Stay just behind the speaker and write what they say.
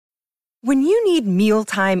When you need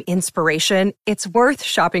mealtime inspiration, it's worth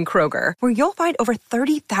shopping Kroger, where you'll find over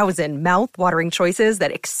 30,000 mouth-watering choices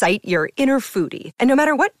that excite your inner foodie. And no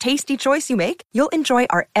matter what tasty choice you make, you'll enjoy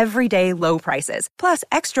our everyday low prices, plus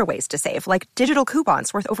extra ways to save, like digital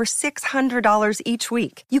coupons worth over $600 each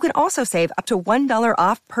week. You can also save up to $1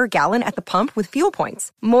 off per gallon at the pump with fuel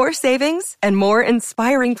points. More savings and more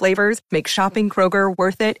inspiring flavors make shopping Kroger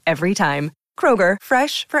worth it every time. Kroger,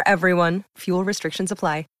 fresh for everyone. Fuel restrictions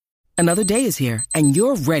apply. Another day is here, and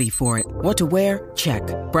you're ready for it. What to wear? Check.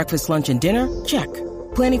 Breakfast, lunch, and dinner? Check.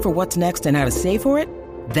 Planning for what's next and how to save for it?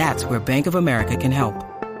 That's where Bank of America can help.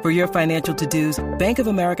 For your financial to-dos, Bank of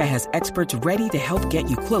America has experts ready to help get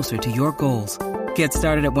you closer to your goals. Get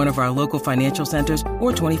started at one of our local financial centers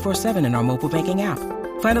or 24/7 in our mobile banking app.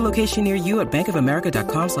 Find a location near you at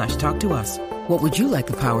bankofamerica.com/talktous. What would you like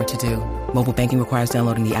the power to do? Mobile banking requires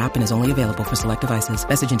downloading the app and is only available for select devices.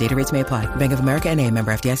 Message and data rates may apply. Bank of America N.A.,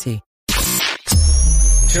 member FDIC.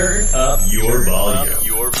 Turn up your volume.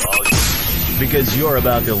 Because you're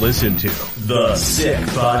about to listen to The Sick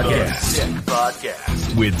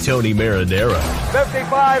Podcast. With Tony Marinaro.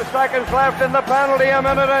 55 seconds left in the penalty, a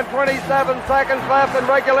minute and 27 seconds left in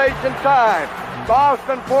regulation time.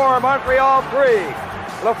 Boston 4, Montreal 3.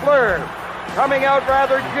 Lafleur coming out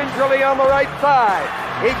rather gingerly on the right side.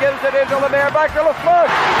 He gives it into Lemaire, back to Lafleur.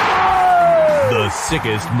 Oh! The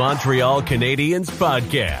sickest Montreal Canadiens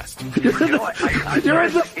podcast. You're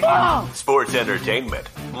in the ball! Sports entertainment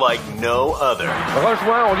like no other.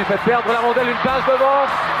 Rejoint, on lui fait perdre la rondelle, une passe devant.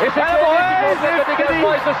 Et c'est le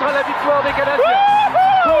dégagement, et ce sera la victoire des Canadiens.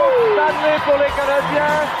 Coupe Stanley pour les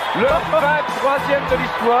Canadiens. Le 23e de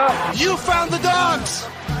l'histoire. You found the dogs!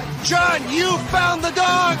 John, you found the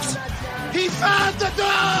dogs! He found the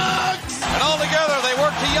dogs! And all together, they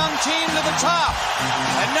worked a young team to the top.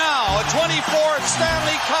 And now, a 24th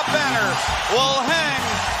Stanley Cup banner will hang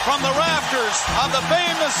from the rafters of the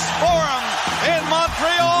famous Forum in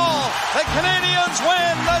Montreal. The Canadiens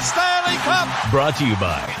win the Stanley Cup. Brought to you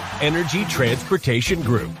by Energy Transportation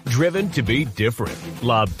Group. Driven to be different.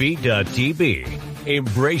 La Vida TV.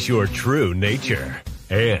 Embrace your true nature.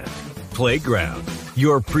 And Playground,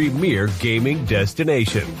 your premier gaming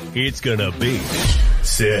destination. It's gonna be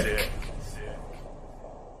sick.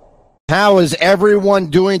 How is everyone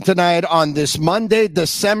doing tonight on this Monday,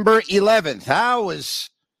 December 11th? How's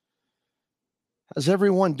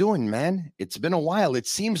everyone doing, man? It's been a while. It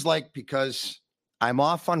seems like because I'm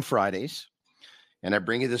off on Fridays and I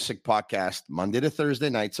bring you the Sick Podcast Monday to Thursday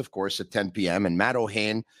nights, of course, at 10 p.m. And Matt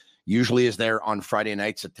O'Hain usually is there on Friday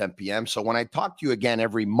nights at 10 p.m. So when I talk to you again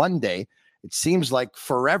every Monday, it seems like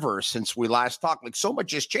forever since we last talked. Like so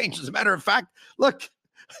much has changed. As a matter of fact, look,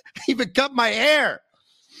 I even cut my hair.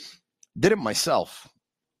 Did it myself.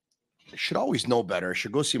 I should always know better. I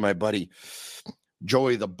should go see my buddy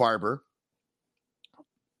Joey the barber.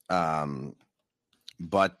 But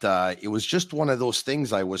it was just one of those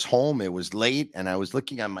things. I was home. It was late, and I was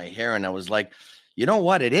looking at my hair, and I was like, you know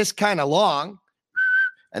what? It is kind of long.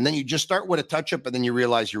 And then you just start with a touch-up, and then you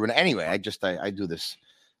realize you're in. Anyway, I do this.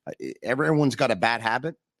 Everyone's got a bad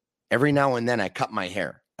habit. Every now and then I cut my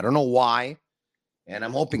hair. I don't know why, and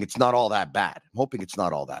I'm hoping it's not all that bad.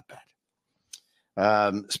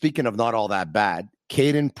 Speaking of not all that bad,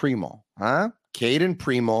 Caden Primo. Caden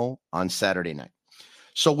Primo on Saturday night.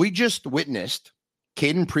 So we just witnessed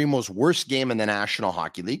Caden Primo's worst game in the National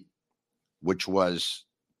Hockey League, which was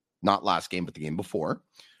not last game, but the game before,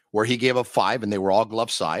 where he gave up 5 and they were all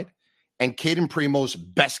glove side, and Caden Primo's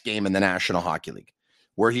best game in the National Hockey League,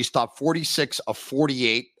 where he stopped 46 of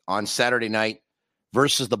 48 on Saturday night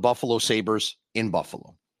versus the Buffalo Sabres in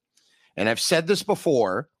Buffalo. And I've said this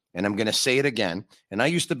before, and I'm going to say it again, and I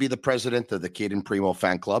used to be the president of the Caden Primo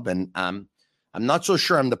fan club, and I'm not so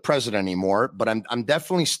sure I'm the president anymore, but I'm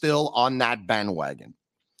definitely still on that bandwagon.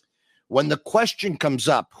 When the question comes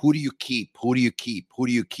up, who do you keep? Who do you keep? Who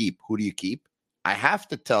do you keep? Who do you keep? I have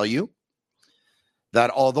to tell you that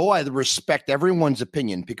although I respect everyone's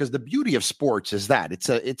opinion, because the beauty of sports is that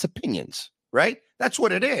it's opinions, right? That's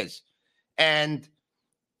what it is. And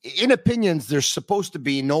in opinions, there's supposed to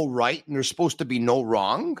be no right and there's supposed to be no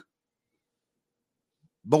wrong.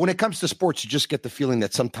 But when it comes to sports, you just get the feeling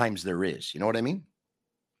that sometimes there is. You know what I mean?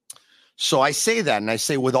 So I say that, and I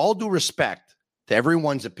say with all due respect to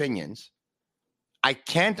everyone's opinions, I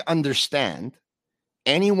can't understand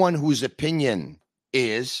anyone whose opinion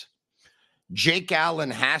is Jake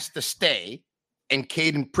Allen has to stay and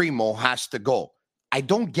Caden Primo has to go. I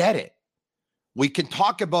don't get it. We can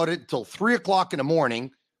talk about it till 3 o'clock in the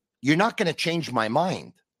morning. You're not going to change my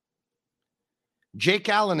mind. Jake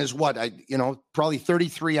Allen is what? Probably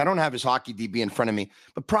 33. I don't have his hockey DB in front of me,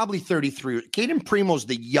 but probably 33. Caden Primo's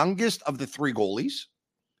the youngest of the three goalies.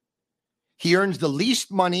 He earns the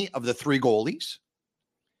least money of the three goalies.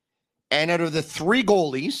 And out of the three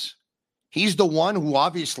goalies, he's the one who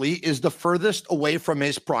obviously is the furthest away from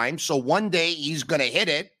his prime. So one day he's going to hit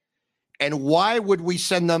it. And why would we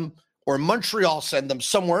send them, or Montreal send them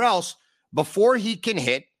somewhere else before he can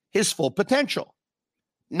hit his full potential?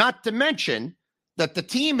 Not to mention that the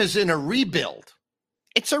team is in a rebuild.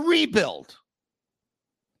 It's a rebuild.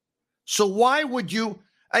 So why would you,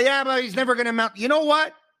 but he's never going to amount. You know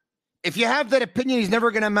what? If you have that opinion, he's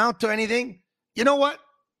never going to amount to anything. You know what?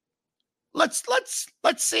 Let's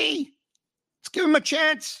see. Let's give him a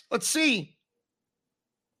chance. Let's see.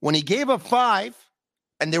 When he gave up 5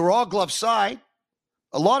 and they were all glove side,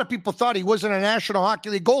 a lot of people thought he wasn't a National Hockey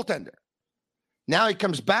League goaltender. Now he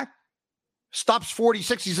comes back, stops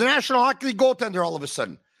 46. He's a National Hockey League goaltender all of a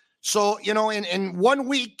sudden. So, in 1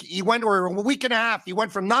 week, or a week and a half, he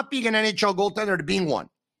went from not being an NHL goaltender to being one.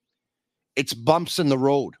 It's bumps in the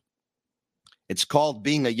road. It's called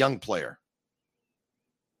being a young player.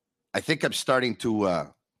 I think I'm starting to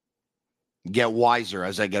get wiser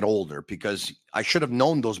as I get older, because I should have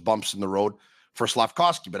known those bumps in the road for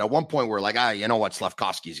Slafkovsky. But at one point, we're like, you know what,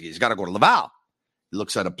 Slafkovsky's he's got to go to Laval. He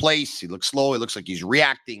looks out of place. He looks slow. It looks like he's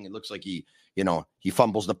reacting. It looks like he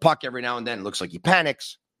fumbles the puck every now and then. It looks like he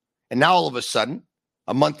panics. And now all of a sudden,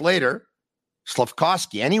 a month later,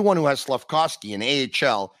 Slafkovsky, anyone who has Slafkovsky and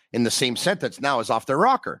AHL in the same sentence now is off their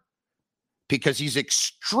rocker, because he's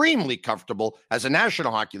extremely comfortable as a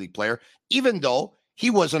National Hockey League player, even though he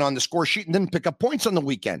wasn't on the score sheet and didn't pick up points on the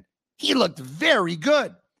weekend. He looked very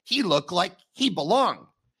good. He looked like he belonged.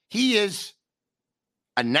 He is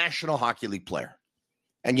a National Hockey League player.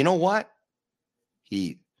 And you know what?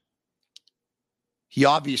 He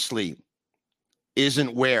obviously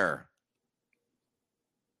isn't where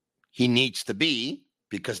he needs to be,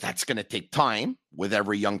 because that's going to take time with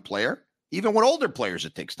every young player. Even with older players,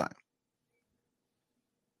 it takes time.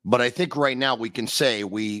 But I think right now we can say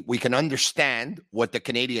we can understand what the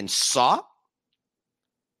Canadiens saw.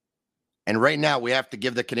 And right now we have to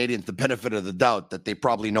give the Canadiens the benefit of the doubt that they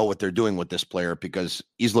probably know what they're doing with this player, because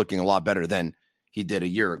he's looking a lot better than he did a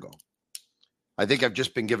year ago. I think I've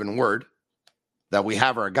just been given word that we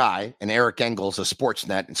have our guy, and Eric Engels of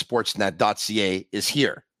Sportsnet and sportsnet.ca is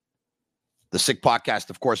here. The Sick Podcast,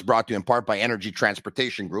 of course, brought to you in part by Energy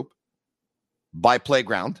Transportation Group, by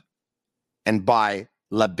Playground, and by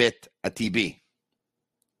La Bit a TB.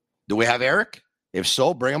 Do we have Eric? If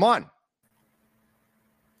so, bring him on.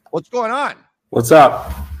 What's going on? What's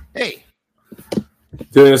up? Hey.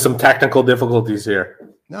 Dealing with some technical difficulties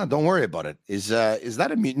here. No, don't worry about it. Is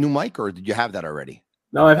that a new mic, or did you have that already?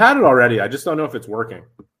 No, I've had it already. I just don't know if it's working.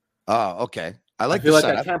 Oh, okay. I feel like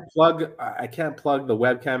I can't plug the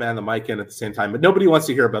webcam and the mic in at the same time, but nobody wants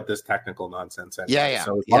to hear about this technical nonsense anyway. Yeah.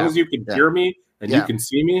 So as long as you can hear me and you can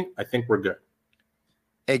see me, I think we're good.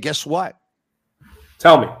 Hey, guess what?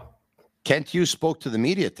 Tell me. Kent Hughes spoke to the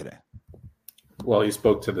media today. Well, he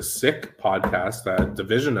spoke to the Sick Podcast, that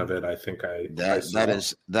division of it. I think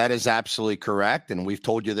that is absolutely correct. And we've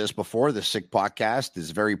told you this before. The Sick Podcast is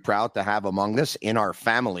very proud to have among us in our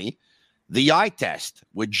family the Eye Test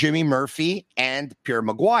with Jimmy Murphy and Pierre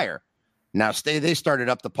Maguire. Now, they started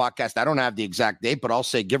up the podcast. I don't have the exact date, but I'll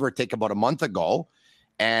say give or take about a month ago.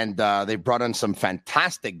 And they brought on some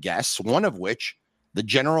fantastic guests, one of which the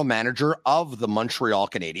general manager of the Montreal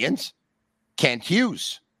Canadiens, Kent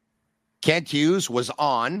Hughes. Kent Hughes was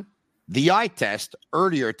on the Eye Test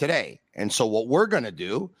earlier today. And so what we're going to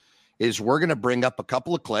do is we're going to bring up a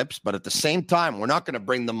couple of clips, but at the same time, we're not going to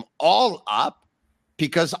bring them all up,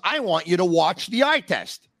 because I want you to watch the Eye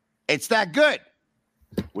Test. It's that good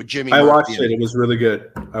with Jimmy. I watched it. It was really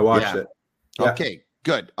good. I watched it. Yeah. Okay,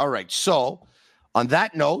 good. All right. So on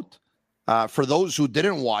that note, for those who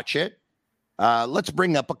didn't watch it, let's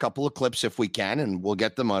bring up a couple of clips if we can, and we'll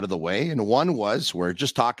get them out of the way. And one was, we're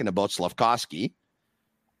just talking about Slafkovsky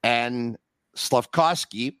and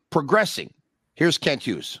Slafkovsky progressing. Here's Kent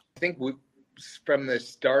Hughes. I think from the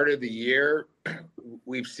start of the year,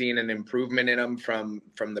 we've seen an improvement in him from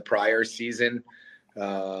the prior season.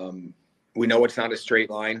 We know it's not a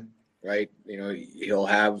straight line, right? He'll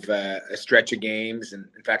have a stretch of games. And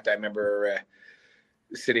in fact, I remember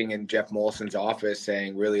sitting in Jeff Molson's office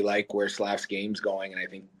saying, really like where Slav's game's going. And I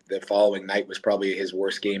think the following night was probably his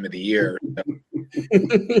worst game of the year.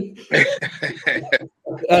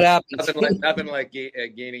 That happens. Nothing like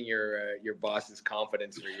gaining your boss's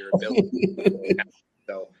confidence or your ability.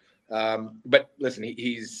 So, but listen,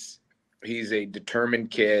 he's a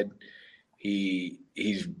determined kid.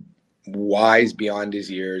 He's wise beyond his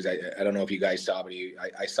years. I don't know if you guys saw, but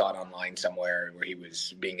I saw it online somewhere where he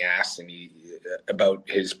was being asked and about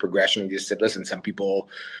his progression. He just said, listen, some people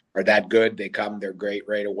are that good. They come, they're great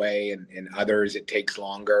right away. And others, it takes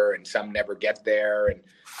longer, and some never get there. And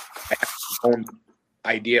I have my own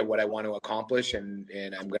idea of what I want to accomplish. And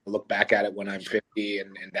I'm going to look back at it when I'm 50.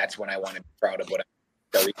 And that's when I want to be proud of what I've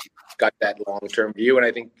done. So he's got that long-term view. And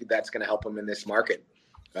I think that's going to help him in this market.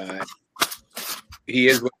 He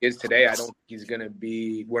is what he is today. I don't think he's going to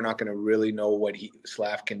be – we're not going to really know what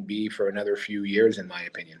Slav can be for another few years, in my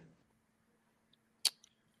opinion.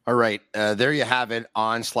 All right. There you have it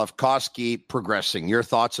on Slafkovsky progressing. Your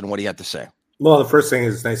thoughts on what he had to say? Well, the first thing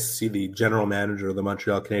is it's nice to see the general manager of the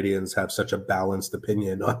Montreal Canadiens have such a balanced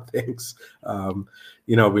opinion on things. But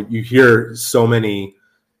you hear so many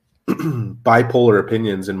bipolar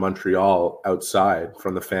opinions in Montreal outside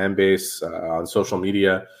from the fan base on social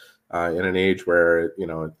media. In an age where,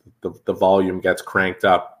 the volume gets cranked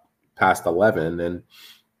up past 11. And,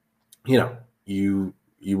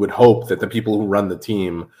 you would hope that the people who run the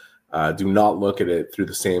team do not look at it through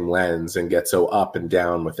the same lens and get so up and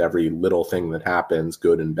down with every little thing that happens,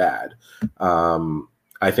 good and bad.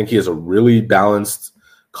 I think he has a really balanced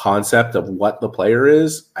concept of what the player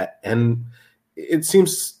is. And it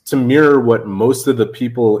seems to mirror what most of the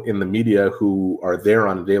people in the media who are there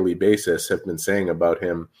on a daily basis have been saying about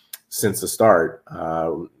him since the start.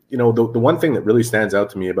 The one thing that really stands out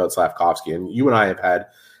to me about Slafkovsky, and you and I have had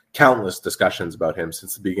countless discussions about him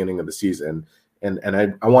since the beginning of the season,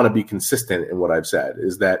 and I want to be consistent in what I've said,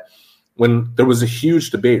 is that when there was a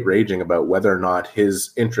huge debate raging about whether or not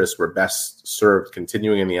his interests were best served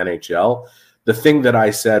continuing in the NHL, the thing that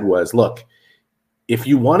I said was, look, if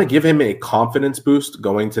you want to give him a confidence boost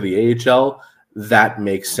going to the AHL, that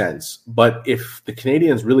makes sense. But if the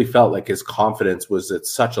Canadiens really felt like his confidence was at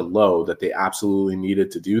such a low that they absolutely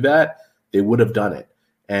needed to do that, they would have done it.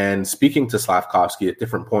 And speaking to Slafkovsky at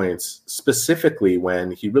different points, specifically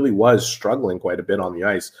when he really was struggling quite a bit on the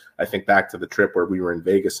ice, I think back to the trip where we were in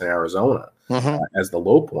Vegas and Arizona as the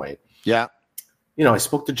low point. Yeah. I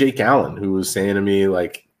spoke to Jake Allen, who was saying to me,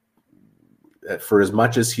 like, that for as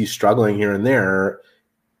much as he's struggling here and there,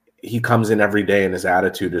 he comes in every day and his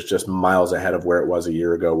attitude is just miles ahead of where it was a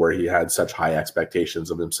year ago, where he had such high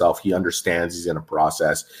expectations of himself. He understands he's in a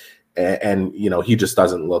process, and he just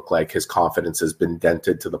doesn't look like his confidence has been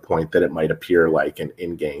dented to the point that it might appear like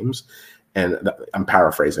in games. And I'm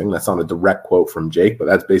paraphrasing. That's not a direct quote from Jake, but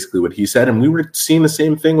that's basically what he said. And we were seeing the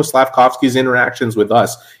same thing with Slafkovsky's interactions with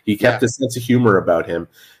us. He kept a sense of humor about him.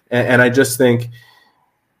 And I just think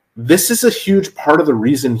this is a huge part of the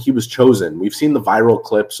reason he was chosen. We've seen the viral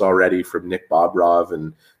clips already from Nick Bobrov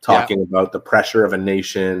and talking about the pressure of a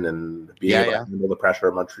nation and being able to handle the pressure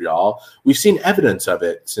of Montreal. We've seen evidence of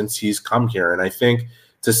it since he's come here. And I think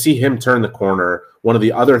to see him turn the corner, one of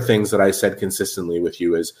the other things that I said consistently with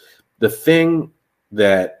you is the thing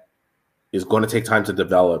that is going to take time to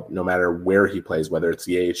develop, no matter where he plays, whether it's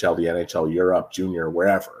the AHL, the NHL, Europe, junior,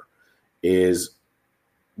 wherever, is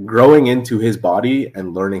growing into his body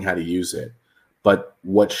and learning how to use it. But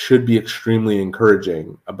what should be extremely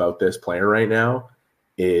encouraging about this player right now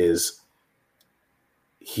is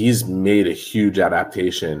he's made a huge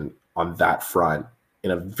adaptation on that front in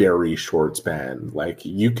a very short span. Like,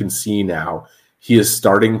 you can see now he is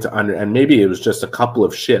starting to and maybe it was just a couple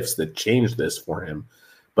of shifts that changed this for him,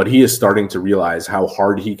 but he is starting to realize how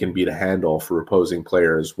hard he can be to handle for opposing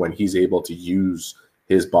players when he's able to use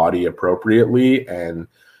his body appropriately, and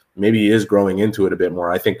maybe he is growing into it a bit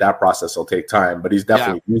more. I think that process will take time, but he's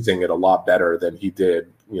definitely using it a lot better than he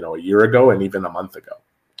did, a year ago and even a month ago.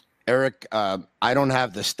 Eric, I don't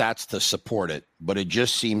have the stats to support it, but it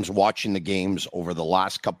just seems, watching the games over the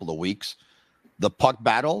last couple of weeks, the puck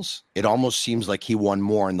battles, it almost seems like he won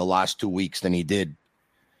more in the last 2 weeks than he did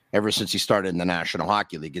ever since he started in the National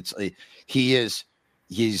Hockey League. He's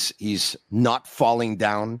not falling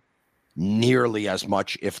down nearly as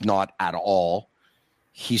much, if not at all.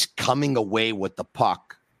 He's coming away with the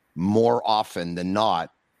puck more often than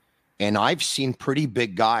not. And I've seen pretty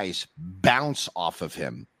big guys bounce off of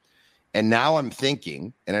him. And now I'm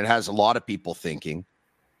thinking, and it has a lot of people thinking,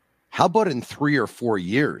 how about in 3 or 4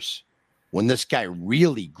 years when this guy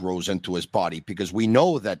really grows into his body? Because we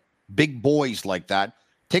know that big boys like that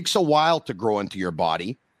takes a while to grow into your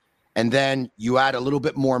body. And then you add a little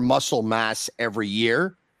bit more muscle mass every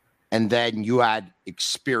year. And then you add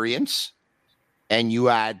experience, and you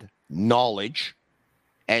add knowledge,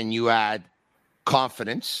 and you add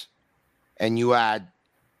confidence, and you add,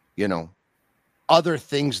 other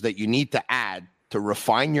things that you need to add to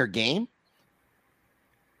refine your game.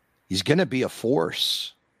 He's going to be a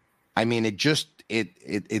force. I mean, it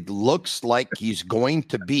it looks like he's going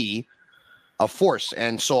to be a force.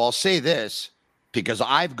 And so I'll say this, because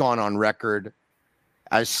I've gone on record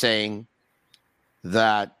as saying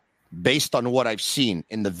that based on what I've seen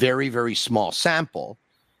in the very, very small sample,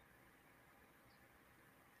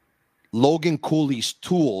 Logan Cooley's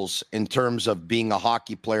tools in terms of being a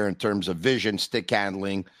hockey player, in terms of vision, stick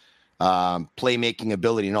handling, playmaking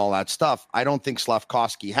ability, and all that stuff, I don't think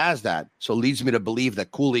Slafkovsky has that. So it leads me to believe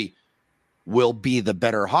that Cooley will be the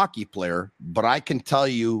better hockey player. But I can tell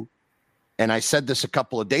you, and I said this a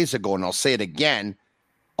couple of days ago, and I'll say it again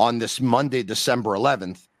on this Monday, December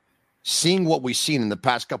 11th, seeing what we've seen in the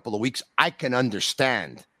past couple of weeks, I can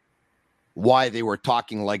understand why they were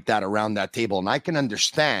talking like that around that table. And I can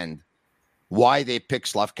understand why they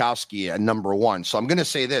picked Slafkovsky at number one. So I'm going to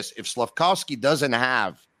say this. If Slafkovsky doesn't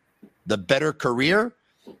have the better career,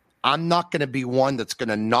 I'm not going to be one that's going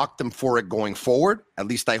to knock them for it going forward. At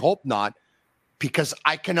least I hope not, because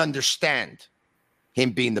I can understand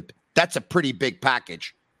him being that's a pretty big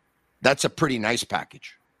package. That's a pretty nice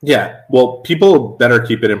package. Yeah. Well, people better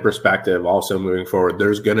keep it in perspective also moving forward.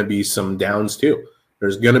 There's going to be some downs too.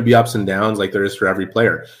 There's going to be ups and downs like there is for every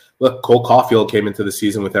player. Look, Cole Caufield came into the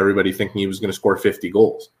season with everybody thinking he was going to score 50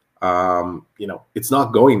 goals. It's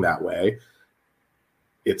not going that way.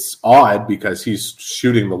 It's odd because he's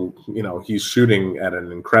shooting at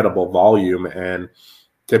an incredible volume, and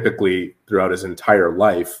typically throughout his entire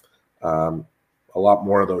life, a lot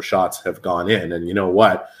more of those shots have gone in. And you know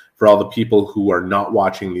what? For all the people who are not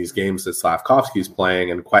watching these games that Slafkovsky's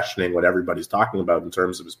playing and questioning what everybody's talking about in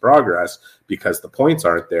terms of his progress because the points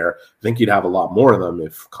aren't there, I think you'd have a lot more of them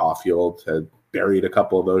if Caufield had buried a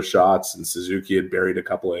couple of those shots and Suzuki had buried a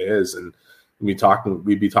couple of his, and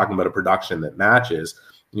we'd be talking about a production that matches.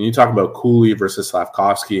 When you talk about Cooley versus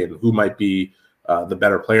Slafkovsky and who might be the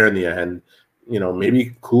better player in the end,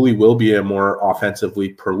 maybe Cooley will be a more offensively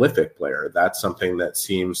prolific player. That's something that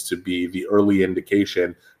seems to be the early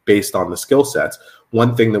indication based on the skill sets.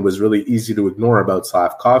 One thing that was really easy to ignore about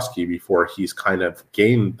Slafkovsky before he's kind of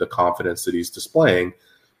gained the confidence that he's displaying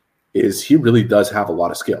is he really does have a lot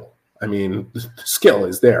of skill. I mean, the skill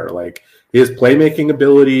is there. Like his playmaking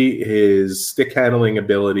ability, his stick handling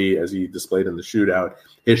ability, as he displayed in the shootout,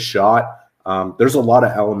 his shot, there's a lot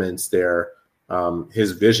of elements there.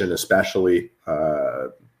 His vision, especially,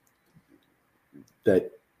 that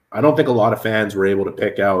I don't think a lot of fans were able to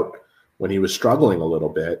pick out when he was struggling a little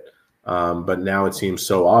bit. But now it seems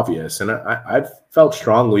so obvious. And I've felt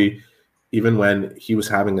strongly, even when he was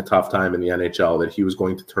having a tough time in the NHL, that he was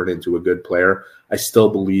going to turn into a good player. I still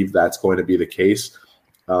believe that's going to be the case.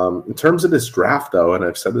 In terms of this draft, though, and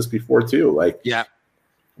I've said this before too,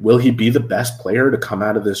 will he be the best player to come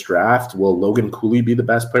out of this draft? Will Logan Cooley be the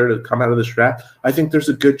best player to come out of this draft? I think there's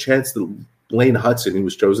a good chance that Blaine Hudson, who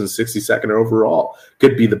was chosen 62nd overall,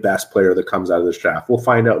 could be the best player that comes out of this draft. We'll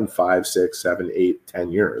find out in 5, 6, 7, 8,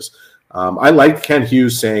 10 years. I like Ken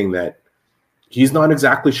Hughes saying that he's not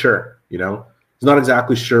exactly sure, he's not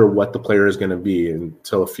exactly sure what the player is going to be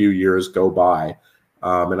until a few years go by.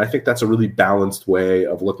 And I think that's a really balanced way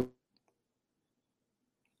of looking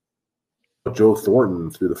at Joe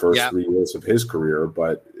Thornton through the first 3 years of his career.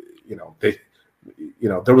 But,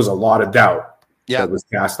 there was a lot of doubt that was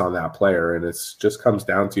cast on that player. And it just comes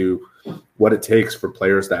down to what it takes for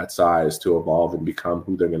players that size to evolve and become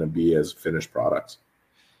who they're going to be as finished products.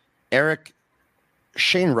 Eric,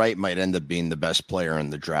 Shane Wright might end up being the best player in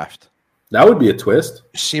the draft. That would be a twist.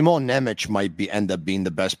 Simon Nemec might end up being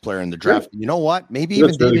the best player in the draft. Yeah. You know what? Maybe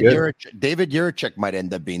even David Jiricek might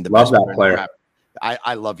end up being the best player in the draft.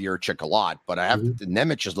 I love Jiricek a lot, but I have the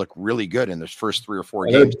Nemec has looked really good in his first 3 or 4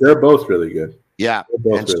 games. They're both really good. Yeah.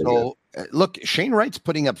 And so, look, Shane Wright's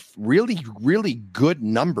putting up really, really good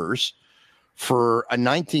numbers for a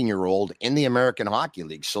 19-year-old in the American Hockey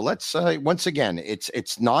League. So let's, once again,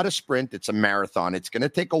 it's not a sprint. It's a marathon. It's going to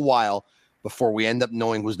take a while before we end up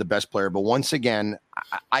knowing who's the best player. But once again,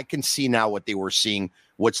 I can see now what they were seeing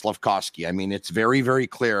with Slafkovsky. I mean, it's very, very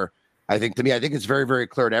clear. I think it's very, very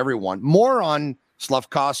clear to everyone. More on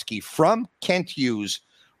Slafkovsky from Kent Hughes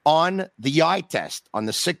on the Eye Test on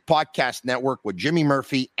the Sick Podcast Network with Jimmy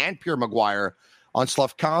Murphy and Pierre Maguire on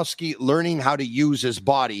Slafkovsky learning how to use his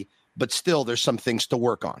body, but still there's some things to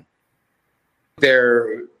work on.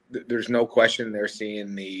 There's no question they're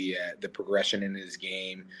seeing the progression in his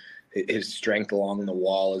game, his strength along the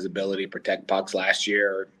wall, his ability to protect pucks. Last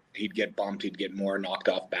year, he'd get bumped, he'd get more knocked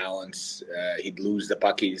off balance, he'd lose the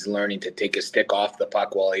puck. He's learning to take his stick off the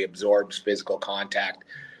puck while he absorbs physical contact,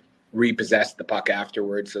 repossess the puck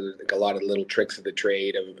afterwards. So there's like a lot of little tricks of the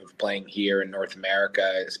trade of playing here in North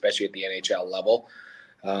America, especially at the NHL level.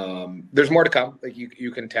 There's more to come. Like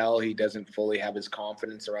you can tell he doesn't fully have his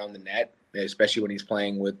confidence around the net, especially when he's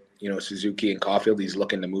playing with, Suzuki and Caufield. He's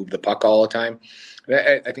looking to move the puck all the time.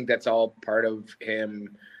 I think that's all part of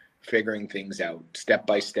him figuring things out step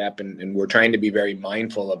by step. And we're trying to be very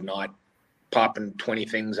mindful of not popping 20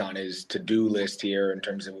 things on his to-do list here in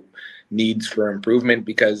terms of needs for improvement,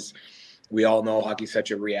 because we all know hockey's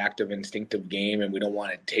such a reactive, instinctive game, and we don't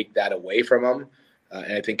want to take that away from him.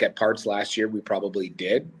 And I think at parts last year, we probably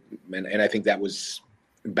did. And I think that was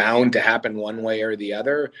bound to happen one way or the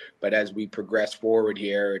other. But as we progress forward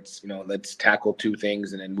here, it's, let's tackle two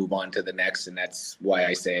things and then move on to the next. And that's why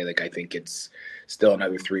I say, I think it's still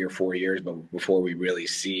another 3 or 4 years before we really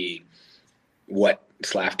see what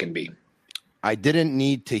Slav can be. I didn't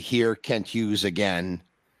need to hear Kent Hughes again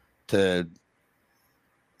to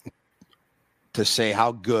say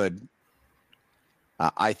how good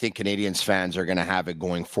I think Canadiens fans are going to have it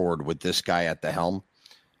going forward with this guy at the helm.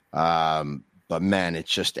 But man,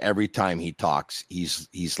 it's just every time he talks,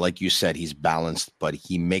 he's like you said, he's balanced, but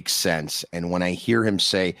he makes sense. And when I hear him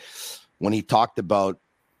say, when he talked about,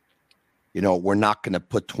 we're not going to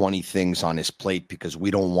put 20 things on his plate because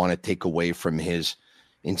we don't want to take away from his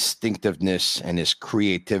instinctiveness and his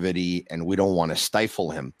creativity, and we don't want to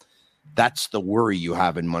stifle him. That's the worry you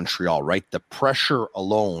have in Montreal, right? The pressure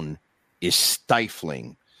alone is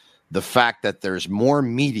stifling. The fact that there's more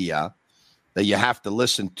media that you have to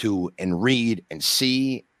listen to and read and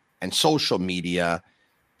see, and social media,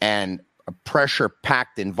 and a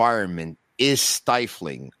pressure-packed environment is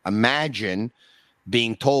stifling. Imagine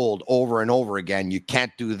being told over and over again, you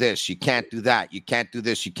can't do this, you can't do that, you can't do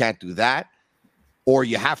this, you can't do that, or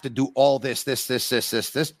you have to do all this.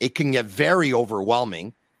 It can get very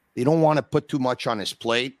overwhelming. They don't want to put too much on his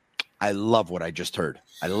plate. I love what I just heard.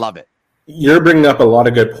 I love it. You're bringing up a lot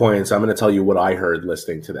of good points. I'm going to tell you what I heard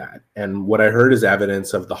listening to that. And what I heard is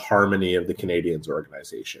evidence of the harmony of the Canadiens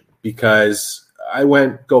organization. Because I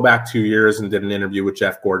go back 2 years and did an interview with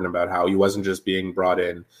Jeff Gordon about how he wasn't just being brought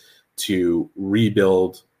in to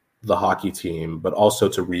rebuild the hockey team, but also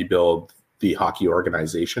to rebuild the hockey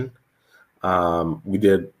organization. We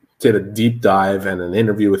did a deep dive and an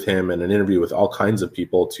interview with him and an interview with all kinds of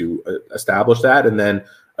people to establish that. And then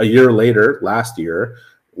a year later, last year,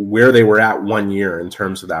 where they were at 1 year in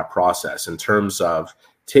terms of that process, in terms of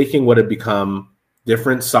taking what had become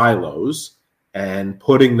different silos and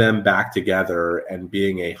putting them back together and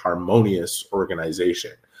being a harmonious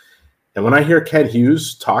organization. And when I hear Kent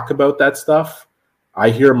Hughes talk about that stuff, I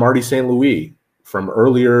hear Marty St. Louis from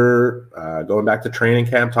earlier, going back to training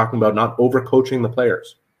camp, talking about not overcoaching the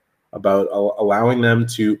players, about allowing them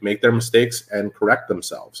to make their mistakes and correct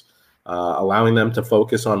themselves, allowing them to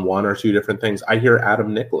focus on one or two different things. I hear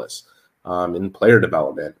Adam Nicholas in player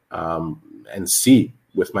development and see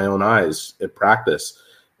with my own eyes at practice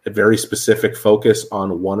a very specific focus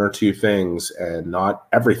on one or two things and not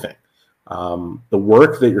everything. The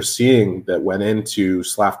work that you're seeing that went into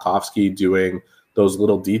Slavkovsky doing those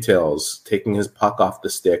little details, taking his puck off the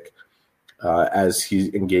stick as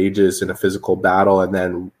he engages in a physical battle, and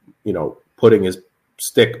then, putting his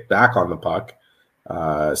stick back on the puck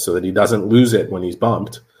so that he doesn't lose it when he's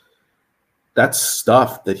bumped. That's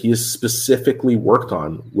stuff that he has specifically worked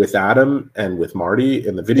on with Adam and with Marty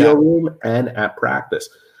in the video room and at practice.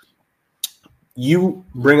 You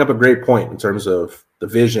bring up a great point in terms of the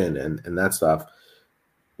vision and that stuff.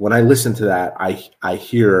 When I listen to that, I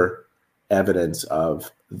hear evidence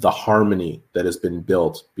of the harmony that has been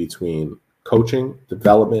built between coaching,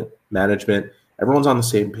 development, management. Everyone's on the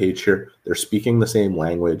same page here. They're speaking the same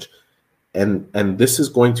language. And this is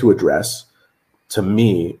going to address, to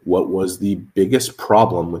me, what was the biggest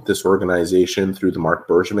problem with this organization through the Marc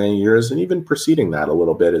Bergevin years, and even preceding that a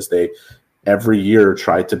little bit, as they every year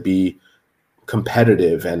tried to be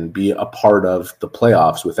competitive and be a part of the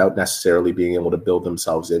playoffs without necessarily being able to build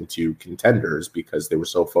themselves into contenders because they were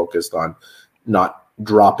so focused on not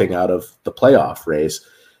dropping out of the playoff race.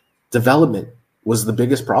 Development was the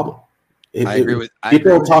biggest problem.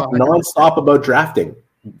 People talk nonstop about drafting,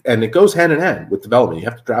 and it goes hand in hand with development. You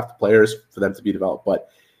have to draft the players for them to be developed, but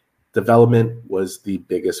development was the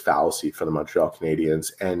biggest fallacy for the Montreal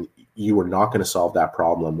Canadiens, and you were not going to solve that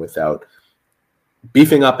problem without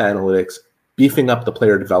beefing up analytics, beefing up the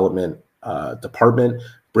player development department,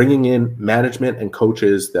 bringing in management and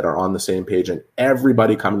coaches that are on the same page, and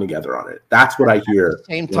everybody coming together on it. That's what I hear. At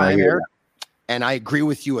the same time, Eric, and I agree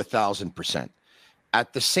with you 1,000%.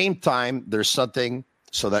 At the same time, there's something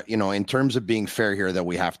so that, in terms of being fair here, that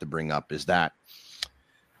we have to bring up is that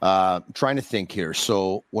I'm trying to think here.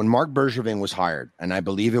 So when Marc Bergevin was hired, and I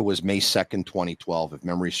believe it was May 2nd, 2012, if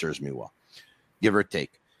memory serves me well, give or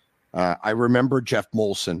take, I remember Jeff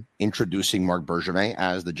Molson introducing Marc Bergevin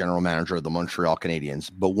as the general manager of the Montreal Canadiens.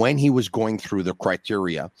 But when he was going through the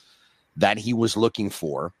criteria that he was looking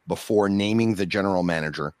for before naming the general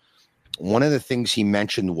manager, one of the things he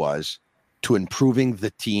mentioned was to improving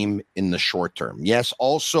the team in the short term. Yes,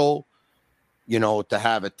 also, to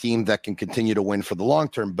have a team that can continue to win for the long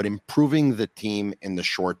term, but improving the team in the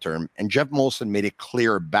short term. And Jeff Molson made it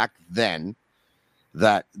clear back then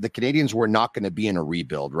that the Canadiens were not going to be in a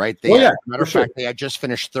rebuild, right? Matter of fact, they had just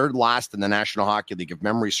finished third last in the National Hockey League, if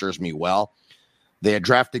memory serves me well. They had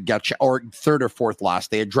drafted or third or fourth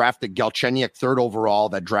last. They had drafted Galchenyuk third overall.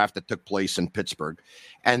 That draft that took place in Pittsburgh,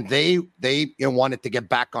 and they wanted to get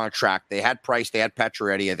back on track. They had Price, they had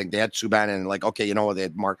Pacioretty, I think they had Subban, and okay, they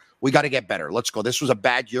had Mark. We got to get better. Let's go. This was a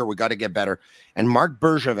bad year. We got to get better. And Marc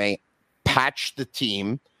Bergevin patched the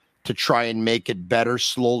team to try and make it better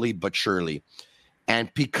slowly but surely.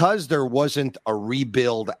 And because there wasn't a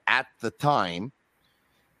rebuild at the time,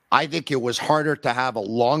 I think it was harder to have a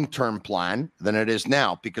long-term plan than it is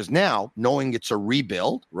now, because now, knowing it's a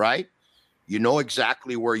rebuild, right? You know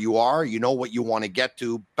exactly where you are. You know what you want to get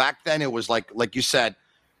to. Back then, it was like you said,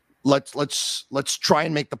 let's try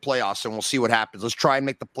and make the playoffs and we'll see what happens. Let's try and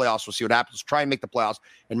make the playoffs. We'll see what happens. Let's try and make the playoffs.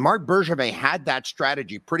 And Marc Bergevin had that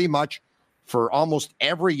strategy pretty much for almost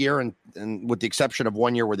every year, and with the exception of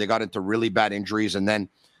one year where they got into really bad injuries, and then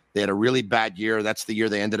they had a really bad year. That's the year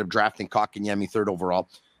they ended up drafting Kotkaniemi third overall.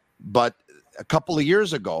 But a couple of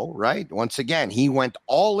years ago, right, once again, he went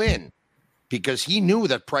all in because he knew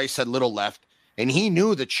that Price had little left, and he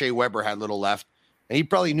knew that Shea Weber had little left, and he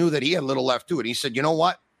probably knew that he had little left too. And he said, you know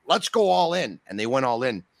what? Let's go all in. And they went all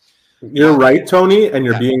in. You're right, Tony, and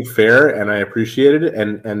you're being fair, and I appreciate it.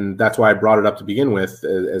 And that's why I brought it up to begin with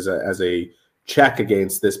as a check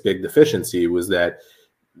against this big deficiency, was that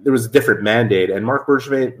there was a different mandate, and Marc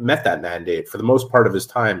Bergevin met that mandate for the most part of his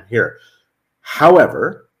time here.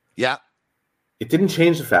 However, it didn't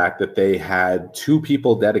change the fact that they had two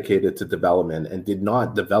people dedicated to development and did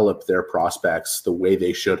not develop their prospects the way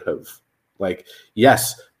they should have.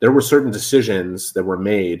 Yes, there were certain decisions that were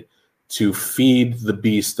made to feed the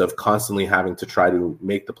beast of constantly having to try to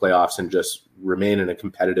make the playoffs and just remain in a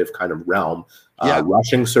competitive kind of realm,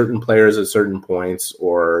 rushing certain players at certain points,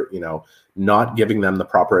 or, not giving them the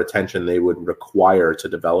proper attention they would require to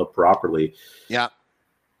develop properly. Yeah.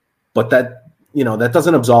 But that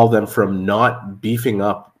doesn't absolve them from not beefing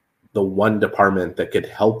up the one department that could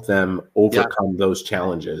help them overcome those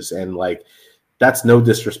challenges. And that's no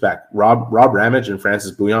disrespect. Rob Ramage and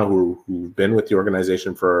Francis Bouillon, who've been with the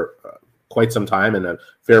organization for quite some time, and a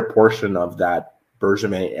fair portion of that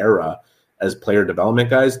Bergevin era as player development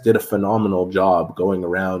guys, did a phenomenal job going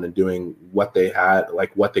around and doing what they had,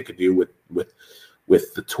 what they could do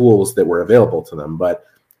with the tools that were available to them. But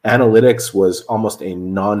analytics was almost a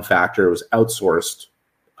non-factor. It was outsourced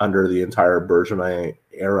under the entire Bergevin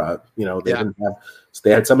era.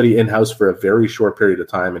 They had somebody in-house for a very short period of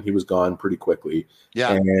time, and he was gone pretty quickly.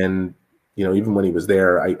 Yeah. And, even when he was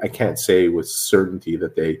there, I can't say with certainty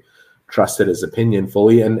that they trusted his opinion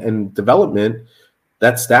fully. And development,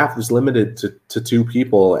 that staff was limited to two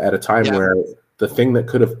people at a time where the thing that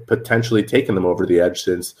could have potentially taken them over the edge,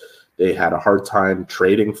 since they had a hard time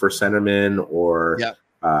trading for centermen or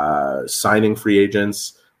signing free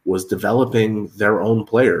agents, was developing their own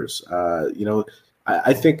players.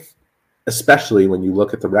 I think, especially when you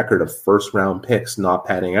look at the record of first round picks not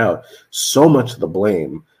panning out, so much of the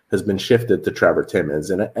blame has been shifted to Trevor Timmins.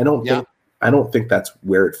 And I don't think that's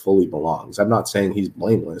where it fully belongs. I'm not saying he's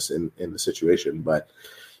blameless in the situation, but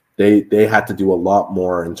they had to do a lot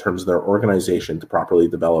more in terms of their organization to properly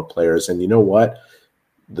develop players. And you know what?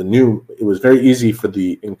 It was very easy for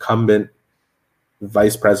the incumbent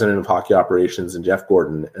vice president of hockey operations and Jeff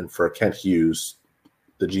Gordon, and for Kent Hughes,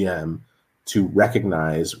 the GM, to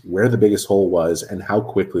recognize where the biggest hole was and how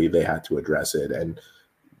quickly they had to address it.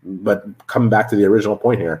 But coming back to the original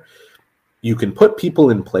point here, you can put people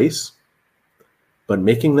in place, but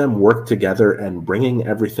making them work together and bringing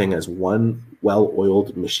everything as one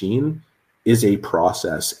well-oiled machine is a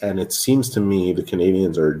process. And it seems to me the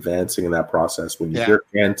Canadiens are advancing in that process. When you hear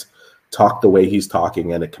Kent talk the way he's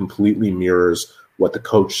talking, and it completely mirrors what the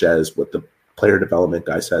coach says, what the player development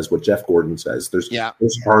guy says, what Jeff Gordon says, there's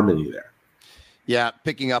harmony there. Yeah,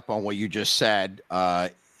 picking up on what you just said,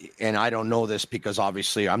 and I don't know this because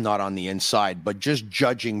obviously I'm not on the inside, but just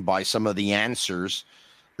judging by some of the answers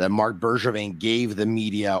that Marc Bergevin gave the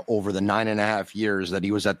media over the 9.5 years that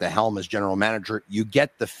he was at the helm as general manager, you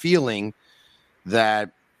get the feeling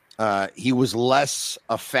that he was less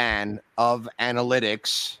a fan of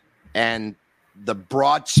analytics and the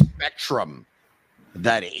broad spectrum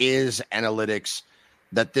that is analytics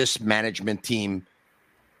that this management team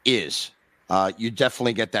is. You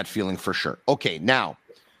definitely get that feeling for sure. Okay, now,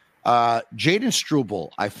 Jayden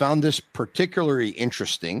Struble, I found this particularly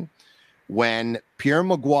interesting when Pierre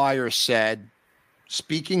Maguire said,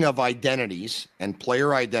 speaking of identities and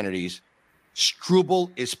player identities,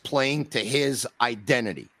 Struble is playing to his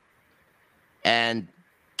identity. And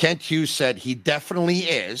Kent Hughes said he definitely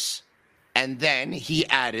is. And then he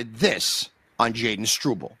added this on Jayden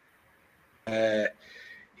Struble.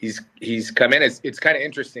 He's come in. It's kind of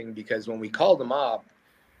interesting because when we called him up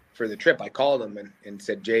for the trip, I called him and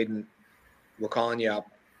said, Jayden, we're calling you up.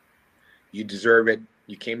 You deserve it.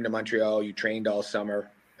 You came to Montreal. You trained all summer.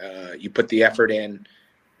 You put the effort in.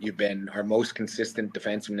 You've been our most consistent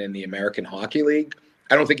defenseman in the American Hockey League.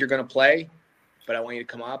 I don't think you're going to play, but I want you to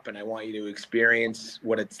come up and I want you to experience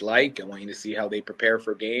what it's like. I want you to see how they prepare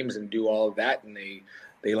for games and do all of that. And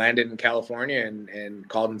they landed in California and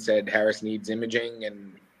called and said, Harris needs imaging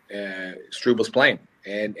and Struble's playing.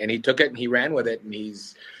 And he took it and he ran with it. And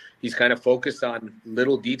he's kind of focused on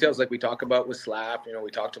little details like we talk about with Slap. We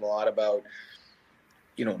talked to him a lot about,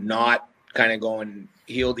 not kind of going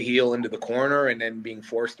heel to heel into the corner and then being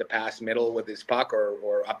forced to pass middle with his puck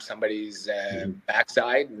or up somebody's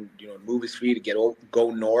backside and, move his feet to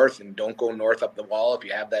go north and don't go north up the wall if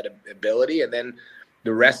you have that ability. And then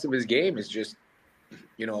the rest of his game is just,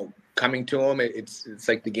 coming to him. It's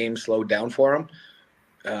like the game slowed down for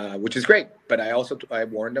him, which is great. But I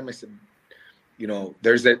warned him. I said,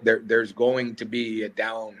 there's going to be a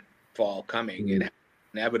downfall coming, and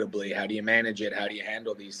inevitably, how do you manage it? How do you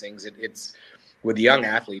handle these things? It's with young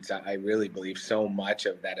athletes. I really believe so much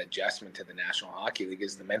of that adjustment to the National Hockey League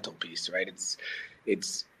is the mental piece, right?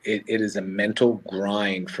 It is a mental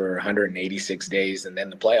grind for 186 days, and then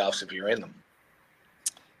the playoffs if you're in them.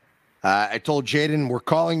 I told Jayden, we're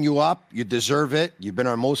calling you up. You deserve it. You've been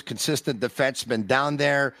our most consistent defenseman down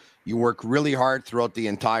there. You work really hard throughout the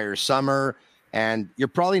entire summer, and you're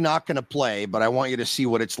probably not going to play, but I want you to see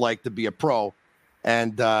what it's like to be a pro.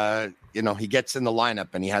 And, he gets in the lineup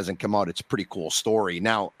and he hasn't come out. It's a pretty cool story.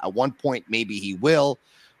 Now, at one point, maybe he will.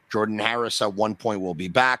 Jordan Harris at one point will be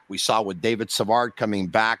back. We saw with David Savard coming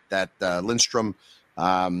back that Lindstrom,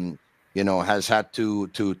 has had to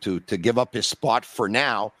give up his spot for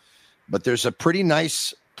now. But there's a pretty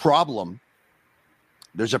nice problem.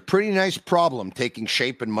 There's a pretty nice problem taking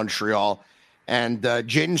shape in Montreal. And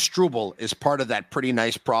Jayden Struble is part of that pretty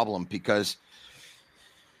nice problem because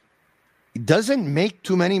he doesn't make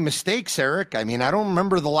too many mistakes, Eric. I mean, I don't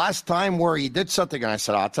remember the last time where he did something and I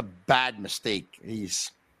said, it's a bad mistake.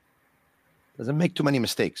 Doesn't make too many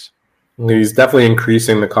mistakes. He's definitely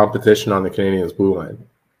increasing the competition on the Canadiens' blue line.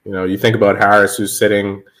 You think about Harris, who's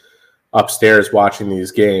sitting upstairs watching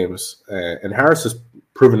these games, and Harris has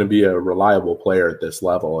proven to be a reliable player at this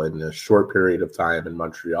level in a short period of time in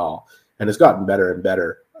Montreal and has gotten better and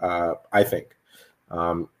better, I think.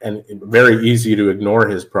 And very easy to ignore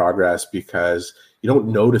his progress because you don't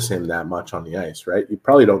notice him that much on the ice, right? You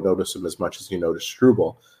probably don't notice him as much as you notice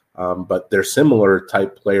Struble, but they're similar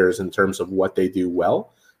type players in terms of what they do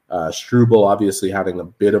well. Struble obviously having a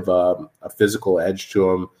bit of a physical edge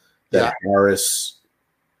to him that Harris,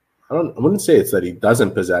 I wouldn't say it's that he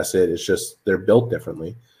doesn't possess it. It's just they're built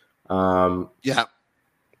differently.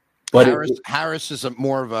 But Harris is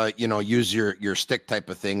more of a, use your stick type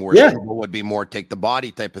of thing, where Struble would be more take the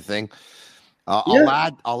body type of thing. I'll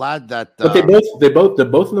add that. But they both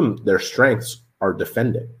of them, their strengths are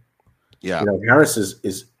defending. Yeah. Harris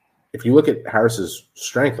is if you look at Harris's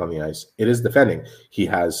strength on the ice, it is defending. He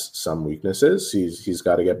has some weaknesses. He's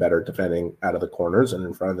got to get better defending out of the corners and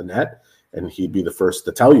in front of the net. And he'd be the first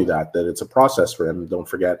to tell you that it's a process for him. Don't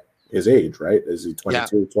forget his age, right? Is he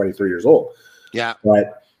 22, 23 years old? Yeah.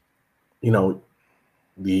 But,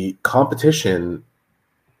 the competition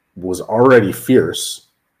was already fierce,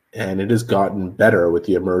 and it has gotten better with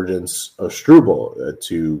the emergence of Struble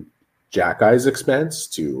to Jack Eye's expense,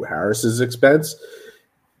 to Harris's expense.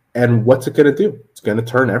 And what's it going to do? It's going to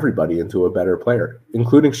turn everybody into a better player,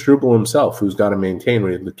 including Struble himself, who's got to maintain.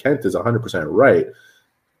 When Kent is 100% right,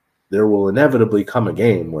 there will inevitably come a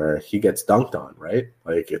game where he gets dunked on, right?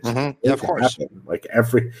 Like it's of course. Happen. Like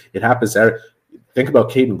it happens. Think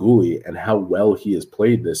about Caden Gooley and how well he has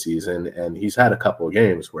played this season, and he's had a couple of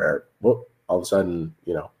games where all of a sudden,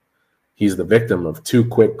 he's the victim of two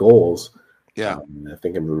quick goals. Yeah, I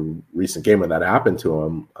think in a recent game when that happened to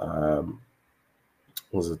him,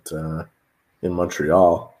 was it in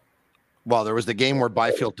Montreal? Well, there was the game where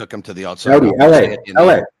Byfield took him to the outside.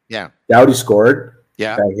 LA. Yeah, Doughty scored.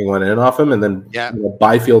 Yeah, he went in off him, and then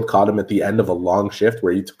Byfield caught him at the end of a long shift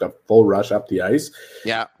where he took a full rush up the ice.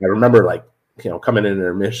 Yeah, I remember coming in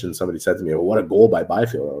intermission, somebody said to me, "Well, what a goal by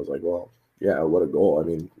Byfield." I was like, "Well, yeah, what a goal." I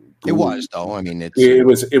mean, it was though. I mean, it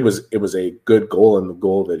was a good goal, and the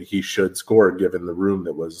goal that he should score given the room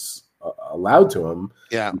that was allowed to him.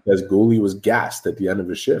 Yeah, because Gooley was gassed at the end of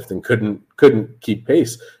his shift and couldn't keep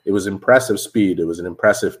pace. It was impressive speed. It was an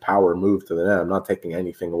impressive power move to the net. I'm not taking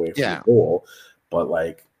anything away from the goal, but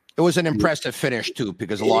like. It was an impressive finish, too,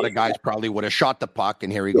 because a lot of guys probably would have shot the puck,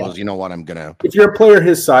 and here he goes, you know what, I'm going to... If you're a player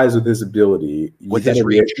his size with his ability,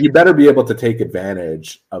 you better be able to take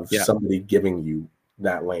advantage of somebody giving you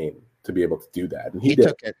that lane to be able to do that. And he did.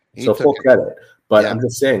 Took it. So full credit. But I'm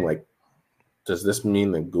just saying, like, does this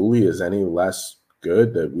mean that Gooley is any less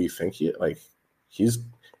good that we think he's...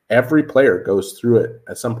 Every player goes through it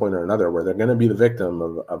at some point or another where they're going to be the victim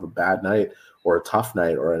of a bad night or a tough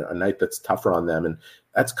night or a night that's tougher on them. And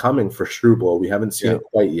that's coming for Struble. We haven't seen it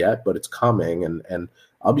quite yet, but it's coming. And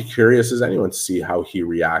I'll be curious as anyone to see how he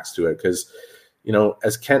reacts to it. Because,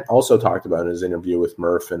 as Kent also talked about in his interview with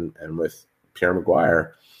Murph and with Pierre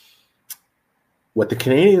Maguire, what the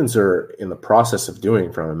Canadians are in the process of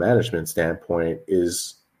doing from a management standpoint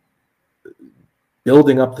is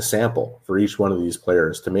building up the sample for each one of these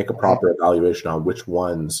players to make a proper evaluation on which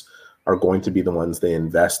ones are going to be the ones they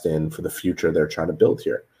invest in for the future they're trying to build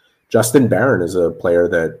here. Justin Barron is a player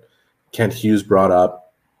that Kent Hughes brought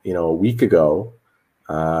up, a week ago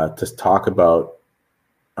to talk about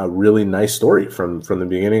a really nice story from the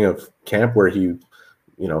beginning of camp where he,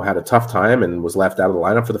 had a tough time and was left out of the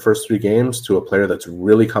lineup for the first 3 games to a player that's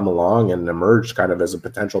really come along and emerged kind of as a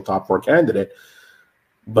potential top 4 candidate.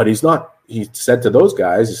 But he's not. He said to those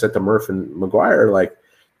guys, he said to Murph and Maguire, like,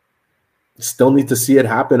 still need to see it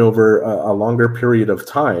happen over a longer period of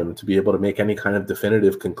time to be able to make any kind of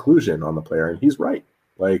definitive conclusion on the player. And he's right.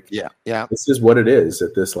 Like, this is what it is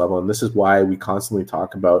at this level. And this is why we constantly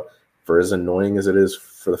talk about, for as annoying as it is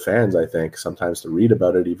for the fans, I think, sometimes to read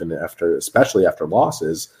about it, even especially after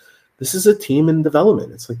losses, this is a team in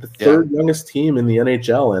development. It's like the third youngest team in the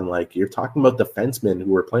NHL. And like, you're talking about defensemen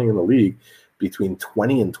who are playing in the league between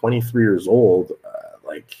 20 and 23 years old.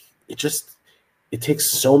 It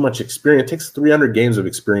takes so much experience. It takes 300 games of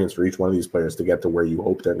experience for each one of these players to get to where you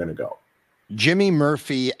hope they're going to go. Jimmy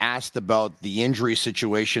Murphy asked about the injury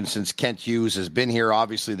situation since Kent Hughes has been here.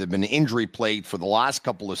 Obviously, they've been injury plagued for the last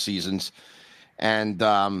couple of seasons. And,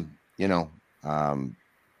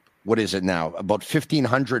 what is it now? About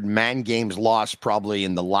 1,500 man games lost probably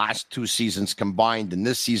in the last 2 seasons combined. In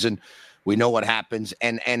this season, we know what happens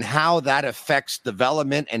and how that affects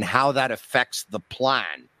development and how that affects the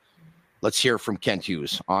plan. Let's hear from Kent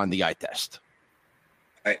Hughes on the eye test.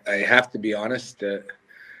 I have to be honest.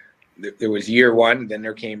 There was year 1, then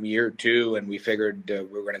there came year 2, and we figured we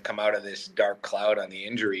were going to come out of this dark cloud on the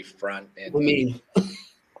injury front. And,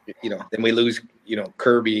 then we lose,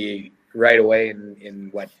 Kirby right away in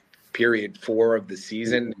what, period 4 of the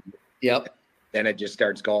season. Yep. Then it just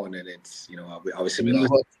starts going, and it's, obviously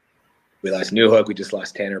we lost Newhook. We just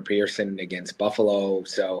lost Tanner Pearson against Buffalo.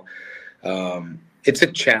 So it's a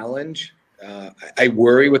challenge. I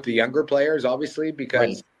worry with the younger players, obviously,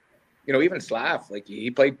 because, even Slav, like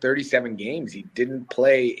he played 37 games. He didn't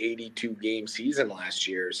play 82-game season last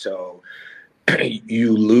year. So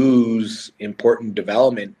you lose important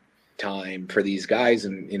development time for these guys.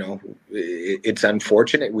 And, it's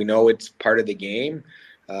unfortunate. We know it's part of the game.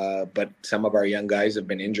 But some of our young guys have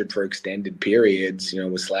been injured for extended periods,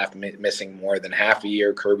 with Slav missing more than half a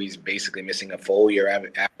year. Kirby's basically missing a full year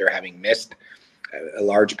after having missed a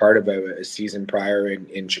large part of a season prior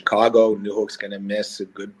in Chicago. Newhook's going to miss a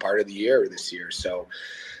good part of the year this year. So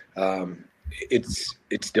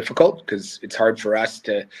it's difficult because it's hard for us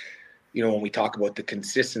to, when we talk about the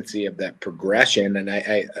consistency of that progression. And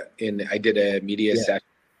I did a media session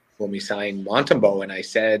when we signed Montembeault, and I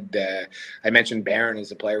said, I mentioned Barron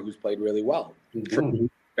as a player who's played really well for a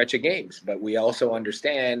stretch of games, but we also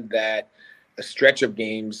understand that a stretch of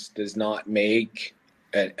games does not make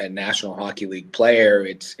a National Hockey League player.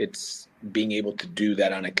 It's being able to do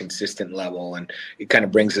that on a consistent level, and it kind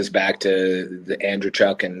of brings us back to the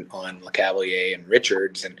Andrechuk and on LeCavalier and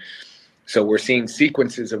Richards, and so we're seeing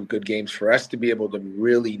sequences of good games. For us to be able to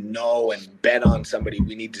really know and bet on somebody,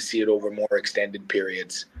 we need to see it over more extended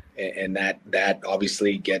periods. And that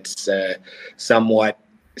obviously gets somewhat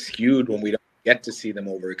skewed when we don't get to see them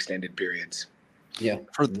over extended periods. Yeah.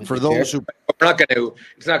 For those who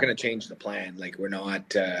it's not going to change the plan. Like we're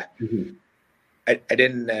not. I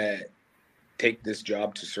didn't take this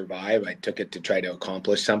job to survive. I took it to try to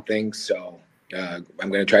accomplish something. So I'm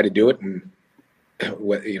going to try to do it, and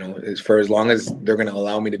for as long as they're going to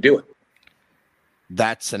allow me to do it.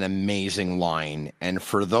 That's an amazing line, and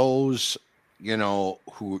for those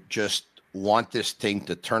who just want this thing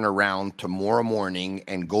to turn around tomorrow morning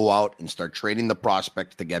and go out and start trading the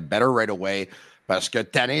prospects to get better right away. Parce que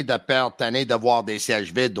tanné de perdre, tanné de voir des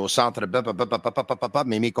sièges vides au centre,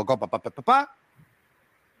 Mimi Coco,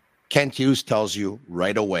 Kent Hughes tells you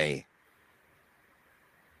right away,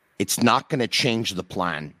 it's not going to change the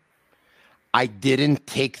plan. I didn't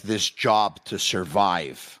take this job to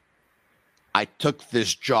survive. I took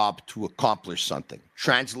this job to accomplish something.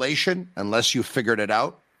 Translation, unless you figured it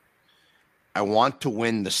out, I want to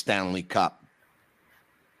win the Stanley Cup.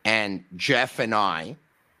 And Jeff and I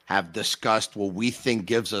have discussed what we think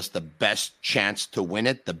gives us the best chance to win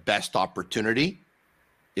it, the best opportunity,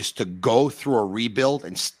 is to go through a rebuild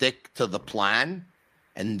and stick to the plan.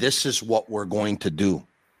 And this is what we're going to do.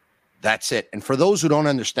 That's it. And for those who don't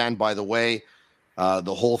understand, by the way,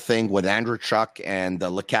 the whole thing with Andreychuk and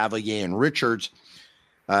LeCavalier and Richards,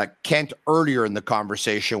 Kent earlier in the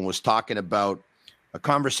conversation was talking about a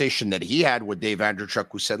conversation that he had with Dave Andreychuk,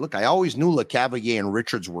 who said, look, I always knew LeCavalier and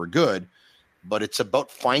Richards were good, but it's about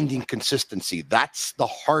finding consistency. That's the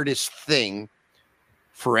hardest thing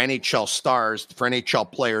for NHL stars, for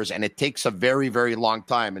NHL players, and it takes a very, very long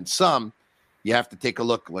time. And some, you have to take a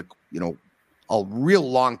look, like, a real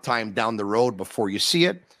long time down the road before you see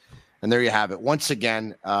it. And there you have it. Once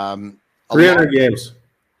again, 300 games.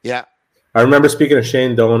 Yeah. I remember speaking to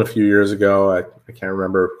Shane Dolan a few years ago. I can't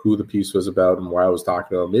remember who the piece was about and why I was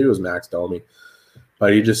talking to him. Maybe it was Max Domi.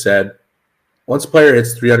 But he just said, once a player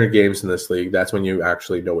hits 300 games in this league, that's when you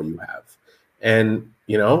actually know what you have. And,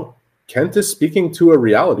 Kent is speaking to a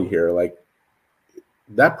reality here. Like,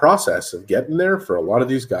 that process of getting there for a lot of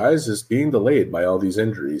these guys is being delayed by all these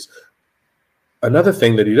injuries. Another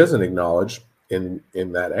thing that he doesn't acknowledge in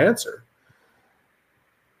that answer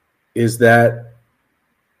is that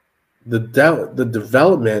the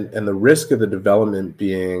development and the risk of the development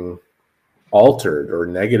being altered or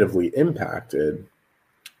negatively impacted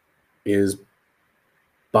is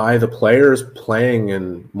by the players playing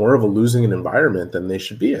in more of a losing environment than they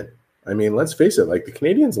should be in. I mean, let's face it, like the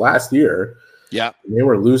Canadiens last year, yeah, they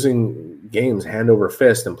were losing games hand over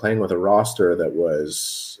fist and playing with a roster that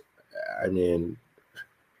was, I mean,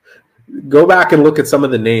 go back and look at some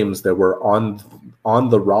of the names that were on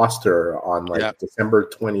the roster on December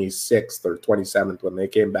 26th or 27th when they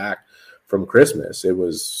came back from Christmas. It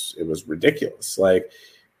was ridiculous. Like,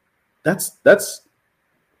 that's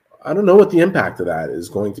I don't know what the impact of that is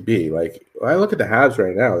going to be. Like, I look at the Habs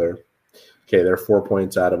right now, they're 4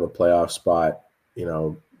 points out of a playoff spot.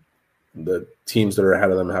 The teams that are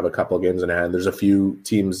ahead of them have a couple of games in hand. There's a few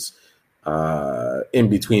teams in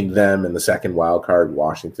between them and the second wild card,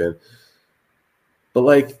 Washington. But,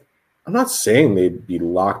 like, I'm not saying they'd be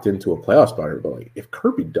locked into a playoff spot, but, like, if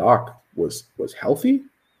Kirby Dach was healthy,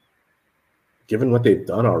 given what they've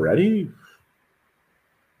done already,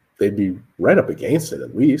 they'd be right up against it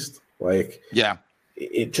at least. Like, yeah,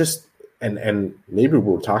 it just and maybe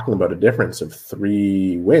we're talking about a difference of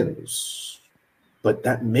 3 wins, but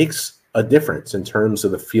that makes a difference in terms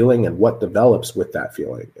of the feeling and what develops with that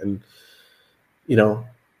feeling. And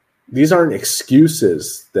these aren't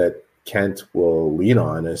excuses that Kent will lean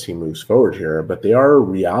on as he moves forward here, but they are a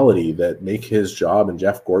reality that make his job and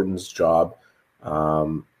Jeff Gordon's job, I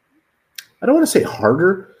don't want to say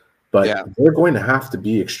harder, but they're going to have to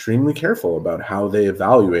be extremely careful about how they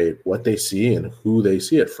evaluate what they see and who they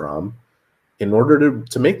see it from in order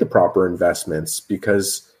to make the proper investments,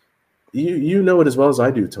 because you know it as well as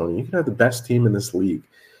I do, Tony. You can have the best team in this league.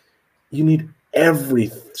 You need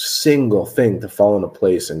every single thing to fall into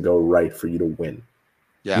place and go right for you to win.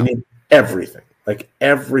 Yeah. You need everything. Like,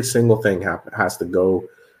 every single thing has to go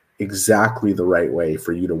exactly the right way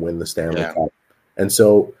for you to win the Stanley Cup. And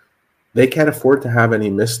so they can't afford to have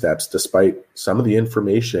any missteps, despite some of the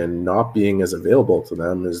information not being as available to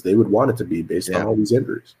them as they would want it to be based on all these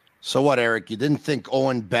injuries. So what, Eric? You didn't think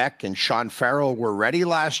Owen Beck and Sean Farrell were ready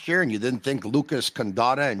last year, and you didn't think Lucas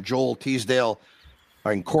Condotta and Joel Teasdale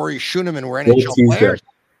and Corey Schooneman were NHL players?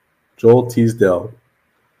 Joel Teasdale.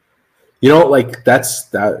 Like,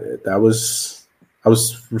 I was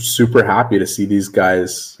super happy to see these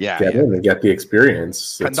guys get in and get the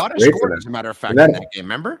experience. Condotta scored, as a matter of fact, in that game,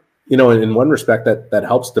 remember? In one respect, that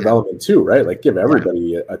helps development too, right? Like, give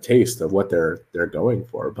everybody a taste of what they're going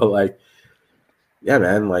for. But, like, yeah,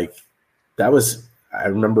 man, like, that was, I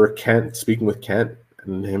remember speaking with Kent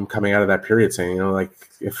and him coming out of that period saying, like,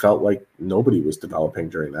 it felt like nobody was developing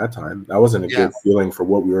during that time. That wasn't a good feeling for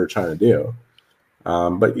what we were trying to do.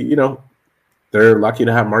 But, they're lucky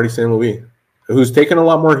to have Marty St. Louis, who's taking a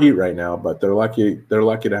lot more heat right now, but they're lucky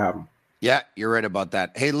to have him. Yeah, you're right about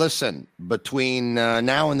that. Hey, listen, between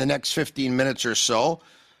now and the next 15 minutes or so,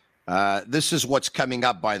 This is what's coming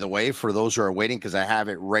up, by the way, for those who are waiting, because I have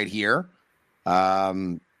it right here.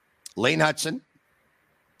 Lane Hudson,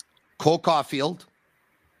 Cole Caufield,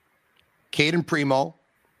 Caden Primo,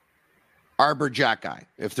 Arbor Jackeye.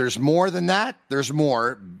 If there's more than that, there's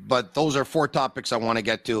more, but those are 4 topics I want to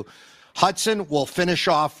get to. Hudson will finish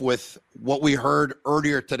off with what we heard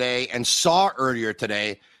earlier today and saw earlier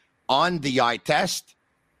today on the eye test,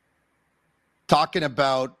 talking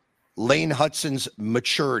about Lane Hudson's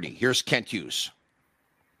maturity. Here's Kent Hughes.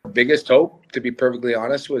 Biggest hope, to be perfectly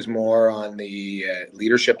honest, was more on the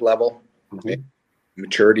leadership level,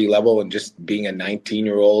 maturity level, and just being a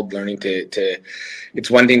 19-year-old, learning to it's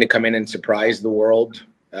one thing to come in and surprise the world.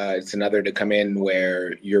 It's another to come in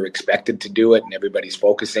where you're expected to do it and everybody's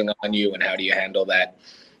focusing on you, and how do you handle that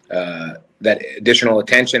additional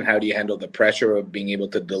attention? How do you handle the pressure of being able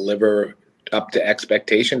to deliver up to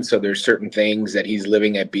expectations? So there's certain things that he's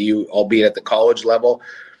living at BU, albeit at the college level,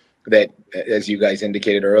 that, as you guys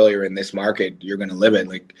indicated earlier, in this market, you're going to live it.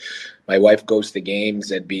 Like, my wife goes to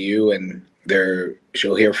games at BU, and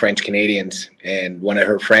she'll hear French Canadians, and one of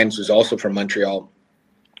her friends who's also from Montreal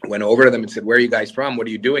went over to them and said, "Where are you guys from? What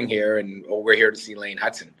are you doing here?" And, "Oh, we're here to see Lane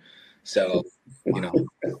Hudson." So,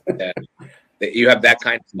 that you have that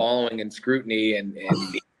kind of following and scrutiny, and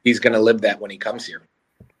he's going to live that when he comes here.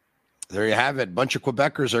 There you have it. A bunch of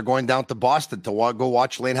Quebecers are going down to Boston to go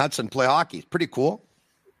watch Lane Hudson play hockey. It's pretty cool.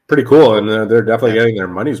 Pretty cool, and they're definitely getting their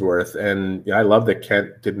money's worth. And I love that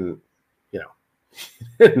Kent didn't,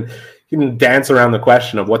 he didn't dance around the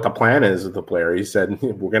question of what the plan is with the player. He said,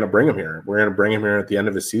 "We're going to bring him here. We're going to bring him here at the end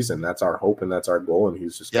of his season. That's our hope and that's our goal." And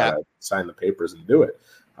he's just got to sign the papers and do it,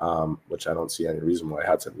 which I don't see any reason why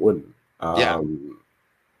Hudson wouldn't.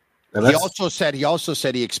 And he also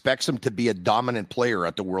said he expects him to be a dominant player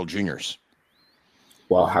at the World Juniors.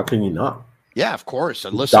 Well, how can you not? Yeah, of course.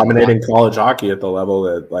 And listen, dominating college hockey at the level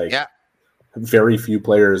that very few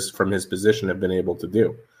players from his position have been able to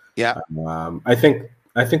do. Yeah. I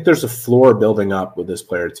think there's a floor building up with this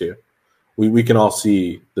player too. We can all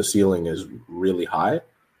see the ceiling is really high,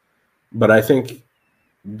 but I think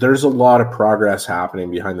there's a lot of progress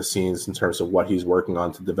happening behind the scenes in terms of what he's working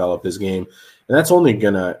on to develop his game. And that's only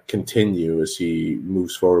going to continue as he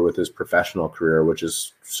moves forward with his professional career, which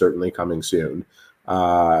is certainly coming soon.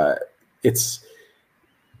 It's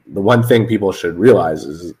the one thing people should realize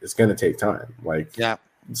is it's going to take time.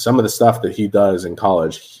 Some of the stuff that he does in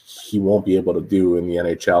college, he won't be able to do in the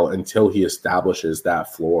NHL until he establishes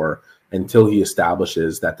that floor, until he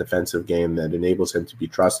establishes that defensive game that enables him to be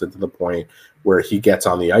trusted to the point where he gets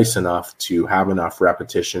on the ice enough to have enough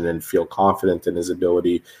repetition and feel confident in his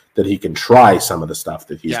ability that he can try some of the stuff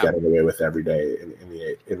that he's getting away with every day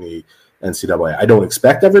in the NCAA. I don't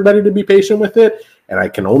expect everybody to be patient with it, and I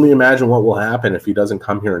can only imagine what will happen if he doesn't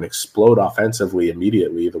come here and explode offensively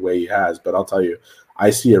immediately the way he has. But I'll tell you,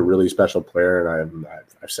 I see a really special player, and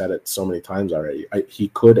I've said it so many times already. He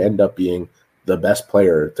could end up being the best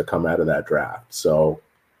player to come out of that draft.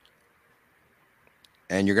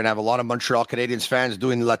 And you're going to have a lot of Montreal Canadiens fans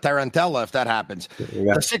doing La Tarantella if that happens.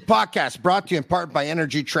 Yeah. The Sick Podcast, brought to you in part by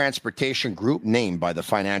Energy Transportation Group, named by the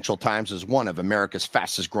Financial Times as one of America's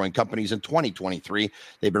fastest-growing companies in 2023.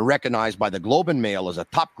 They've been recognized by the Globe and Mail as a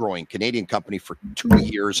top-growing Canadian company for 2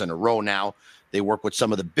 years in a row now. They work with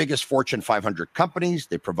some of the biggest Fortune 500 companies.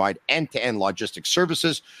 They provide end-to-end logistics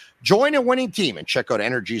services. Join a winning team and check out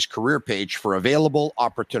Energy's career page for available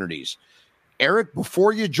opportunities. Eric,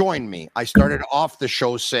 before you joined me, I started off the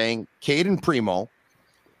show saying Caden Primo,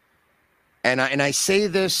 and I say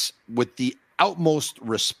this with the utmost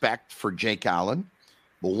respect for Jake Allen,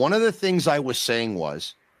 but one of the things I was saying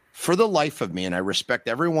was, for the life of me, and I respect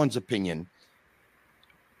everyone's opinion,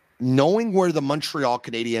 knowing where the Montreal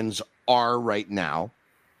Canadiens are right now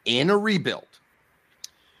in a rebuild,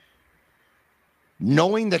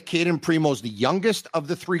 knowing that Caden Primo is the youngest of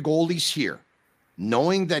the 3 goalies here,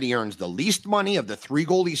 knowing that he earns the least money of the 3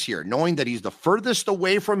 goalies here, knowing that he's the furthest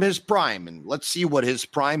away from his prime, and let's see what his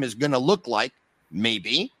prime is going to look like,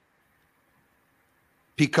 maybe.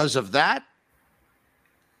 Because of that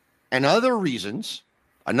and other reasons,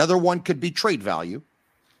 another one could be trade value.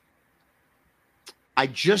 I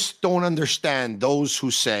just don't understand those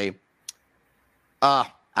who say,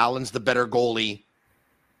 Allen's the better goalie,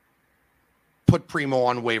 put Primo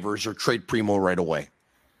on waivers or trade Primo right away.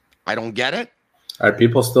 I don't get it. Are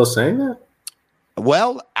people still saying that?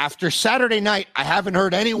 Well, after Saturday night, I haven't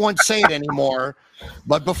heard anyone say it anymore.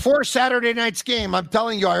 But before Saturday night's game, I'm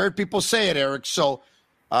telling you, I heard people say it, Eric. So,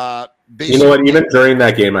 you know what? Even during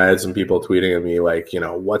that game, I had some people tweeting at me like,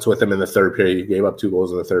 what's with him in the third period? He gave up 2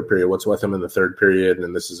 goals in the third period. What's with him in the third period?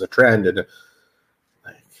 And this is a trend. And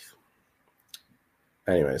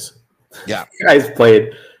anyways, Yeah. The guy's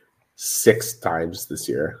played 6 times this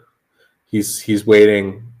year. He's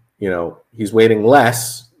waiting, he's waiting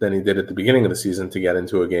less than he did at the beginning of the season to get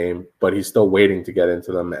into a game, but he's still waiting to get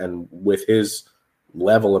into them. And with his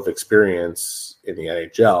level of experience in the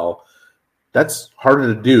NHL, that's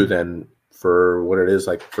harder to do than for what it is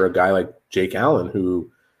like for a guy like Jake Allen, who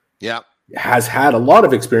has had a lot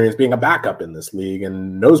of experience being a backup in this league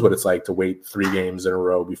and knows what it's like to wait 3 games in a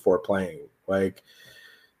row before playing. Like,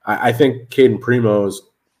 I think Caden Primo is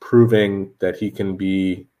proving that he can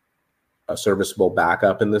be a serviceable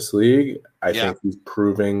backup in this league. I think he's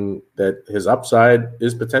proving that his upside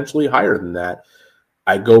is potentially higher than that.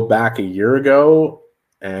 I go back a year ago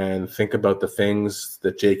and think about the things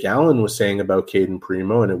that Jake Allen was saying about Caden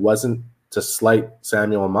Primo, and it wasn't to slight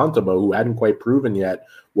Samuel Montembeault, who hadn't quite proven yet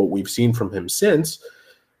what we've seen from him since,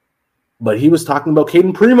 but he was talking about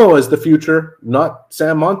Caden Primo as the future, not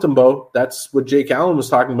Sam Montembeault. That's what Jake Allen was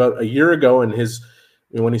talking about a year ago in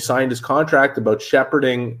when he signed his contract, about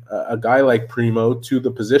shepherding a guy like Primo to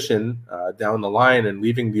the position down the line and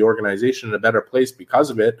leaving the organization in a better place because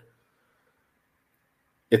of it.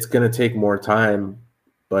 It's going to take more time,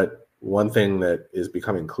 but one thing that is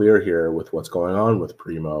becoming clear here with what's going on with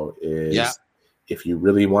Primo is if you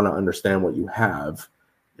really want to understand what you have,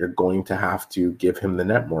 you're going to have to give him the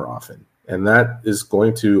net more often. And that is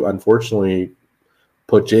going to, unfortunately,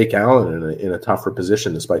 put Jake Allen in a tougher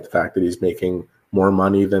position, despite the fact that he's making more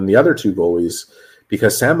money than the other 2 goalies,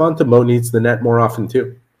 because Sam Montembeault needs the net more often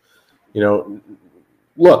too.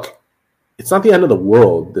 Look, it's not the end of the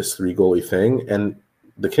world, this 3 goalie thing, and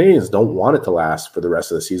the Canadians don't want it to last for the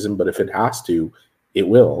rest of the season, but if it has to, it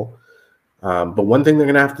will. But one thing they're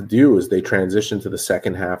going to have to do as they transition to the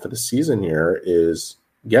second half of the season here is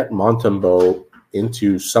get Montembeault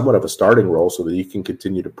into somewhat of a starting role so that he can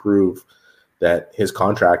continue to prove that his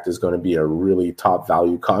contract is going to be a really top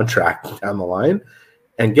value contract down the line,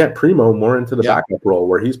 and get Primo more into the backup role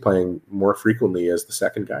where he's playing more frequently as the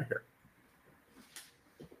second guy here.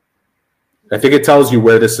 I think it tells you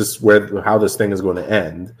how this thing is going to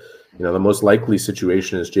end. The most likely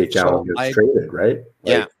situation is Jake Allen gets traded, right?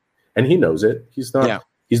 And he knows it. He's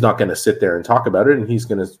not going to sit there and talk about it, and he's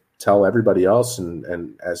going to tell everybody else,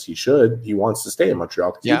 and as he should, he wants to stay in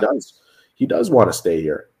Montreal because he does want to stay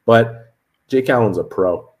here. But Jake Allen's a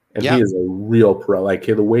pro, and he is a real pro. Like,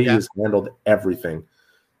 the way he has handled everything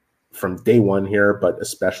from day one here, but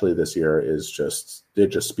especially this year, it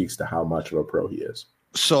just speaks to how much of a pro he is.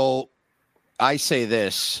 So I say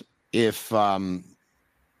this, if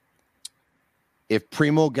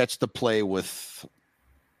Primo gets to play with,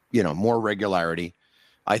 more regularity,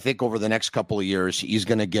 I think over the next couple of years, he's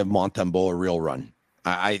going to give Montembeault a real run.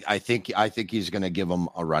 I think he's going to give him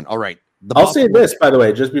a run. All right. I'll say this, by the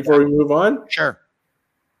way, just before we move on. Sure.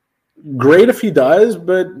 Great if he does,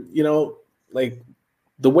 but, like,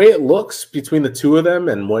 the way it looks between the 2 of them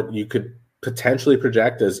and what you could potentially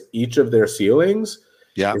project as each of their ceilings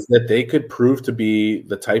is that they could prove to be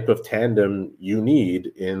the type of tandem you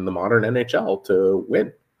need in the modern NHL to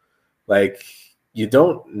win. Like, you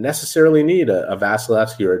don't necessarily need a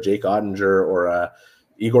Vasilevsky or a Jake Ottinger or a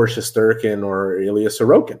Igor Shesterkin or Ilya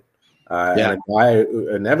Sorokin. And a guy,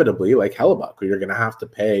 inevitably, like Hellebuck, who you're going to have to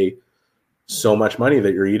pay so much money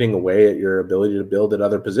that you're eating away at your ability to build at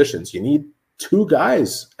other positions. You need 2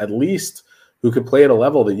 guys, at least, who could play at a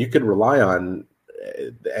level that you could rely on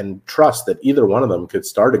and trust that either one of them could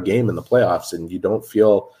start a game in the playoffs, and you don't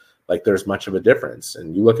feel like there's much of a difference.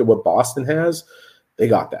 And you look at what Boston has, they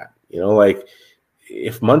got that. Like,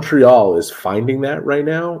 if Montreal is finding that right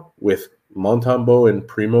now with Montembeault and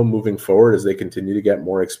Primo moving forward as they continue to get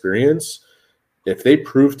more experience, if they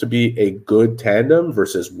prove to be a good tandem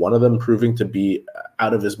versus one of them proving to be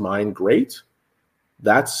out of his mind great,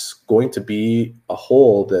 that's going to be a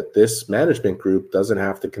hole that this management group doesn't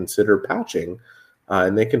have to consider patching,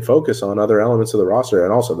 and they can focus on other elements of the roster.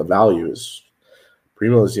 And also the values.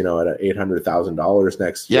 Primo's, at $800,000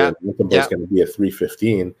 next year. Montembeault's going to be at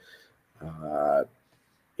 $315,000.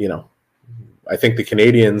 I think the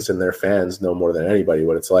Canadians and their fans know more than anybody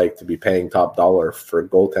what it's like to be paying top dollar for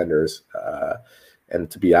goaltenders, and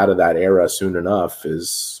to be out of that era soon enough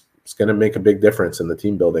is going to make a big difference in the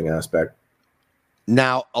team building aspect.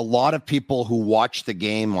 Now, a lot of people who watched the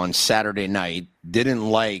game on Saturday night didn't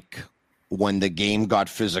like when the game got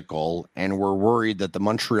physical and were worried that the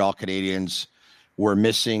Montreal Canadiens were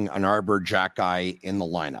missing an Arbor Jackeye in the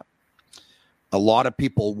lineup. A lot of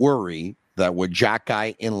people worry that with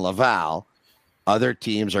Jackeye in Laval, other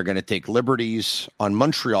teams are going to take liberties on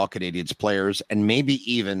Montreal Canadiens players and maybe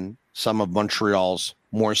even some of Montreal's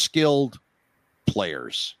more skilled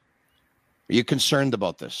players. Are you concerned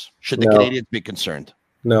about this? Should the Canadiens be concerned?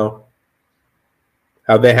 No.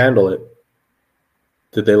 How'd they handle it?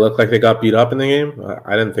 Did they look like they got beat up in the game?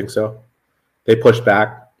 I didn't think so. They pushed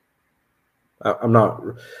back. I'm not,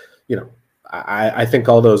 I think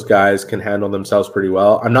all those guys can handle themselves pretty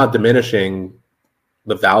well. I'm not diminishing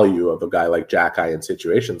the value of a guy like Jack-I in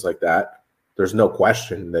situations like that. There's no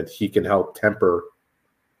question that he can help temper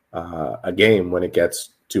a game when it gets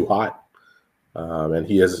too hot. And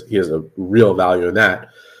he has a real value in that.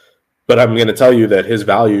 But I'm going to tell you that his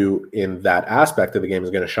value in that aspect of the game is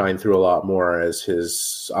going to shine through a lot more as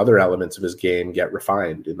his other elements of his game get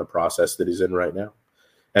refined in the process that he's in right now.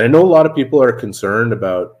 And I know a lot of people are concerned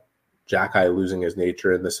about Jack-I losing his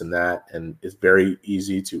nature and this and that, and it's very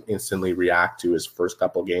easy to instantly react to his first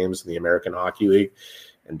couple games in the American Hockey League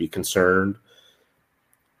and be concerned.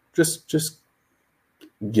 Just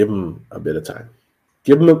give him a bit of time.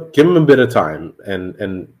 Give him a bit of time.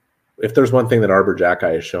 And if there's one thing that Arber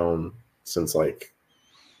Xhekaj has shown since like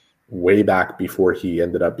way back before he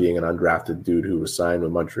ended up being an undrafted dude who was signed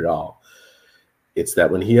with Montreal, it's that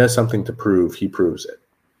when he has something to prove, he proves it.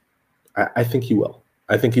 I think he will.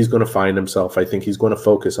 I think he's going to find himself. I think he's going to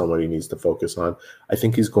focus on what he needs to focus on. I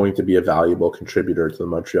think he's going to be a valuable contributor to the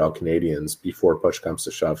Montreal Canadiens before push comes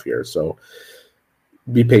to shove here. So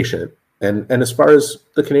be patient. And as far as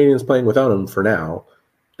the Canadiens playing without him for now,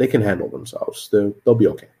 they can handle themselves. They'll be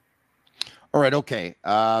okay. All right, okay.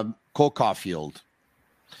 Cole Caufield.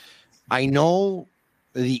 I know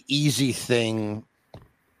the easy thing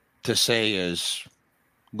to say is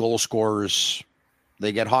goal scorers,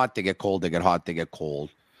 they get hot, they get cold, they get hot, they get cold.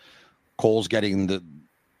 Cole's getting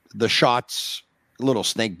the shots a little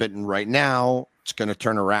snake bitten right now. It's going to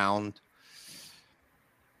turn around.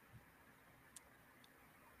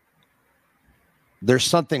 There's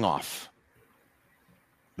something off.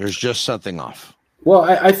 There's just something off. Well,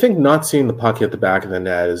 I think not seeing the puck at the back of the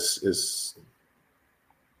net is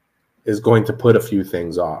going to put a few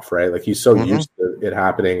things off, right? Like he's so used to it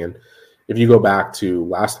happening. And if you go back to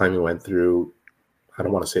last time he went through, I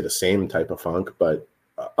don't want to say the same type of funk, but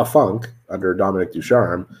a funk under Dominic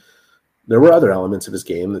Ducharme, there were other elements of his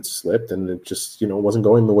game that slipped and it just, wasn't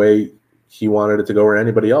going the way he wanted it to go or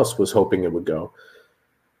anybody else was hoping it would go.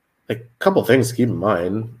 Like a couple things to keep in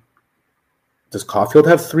mind. Does Caufield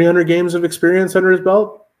have 300 games of experience under his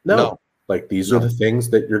belt? No. Like these are the things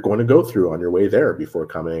that you're going to go through on your way there before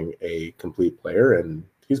becoming a complete player. And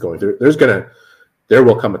he's going through. There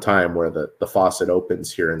will come a time where the faucet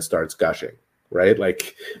opens here and starts gushing, right?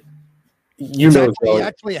 Like he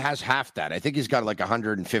actually has half that. I think he's got like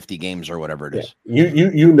 150 games or whatever it is.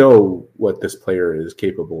 You know what this player is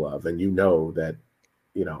capable of, and you know that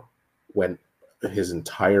when his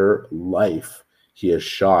entire life he has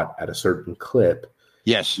shot at a certain clip.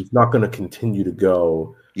 Yes. He's not going to continue to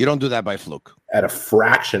go. You don't do that by fluke. At a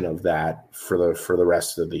fraction of that for the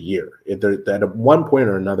rest of the year. At one point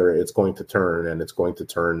or another, it's going to turn, and it's going to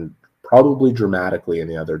turn probably dramatically in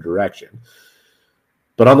the other direction.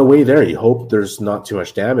 But on the way there, you hope there's not too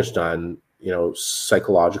much damage done,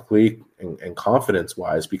 psychologically and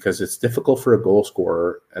confidence-wise, because it's difficult for a goal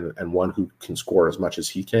scorer and one who can score as much as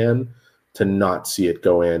he can to not see it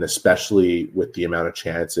go in, especially with the amount of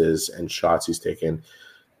chances and shots he's taken.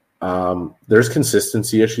 There's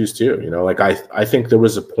consistency issues too. I think there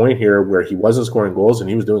was a point here where he wasn't scoring goals and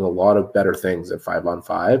he was doing a lot of better things at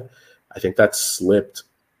 5-on-5. I think that slipped,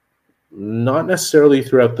 not necessarily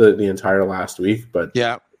throughout the entire last week, but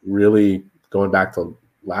really going back to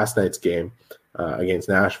last night's game against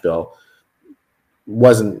Nashville,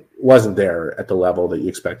 wasn't there at the level that you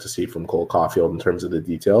expect to see from Cole Caufield in terms of the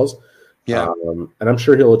details. Yeah. And I'm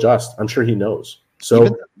sure he'll adjust. I'm sure he knows. So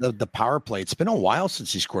even the power play, it's been a while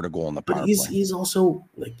since he scored a goal in the power play. He's also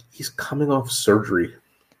he's coming off surgery.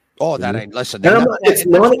 Oh, that ain't listen. That's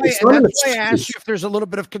why I asked you if there's a little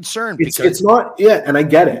bit of concern. It's not, and I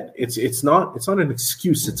get it. It's not an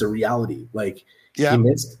excuse. It's a reality. He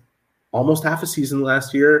missed almost half a season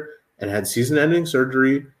last year and had season-ending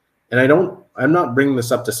surgery. And I'm not bringing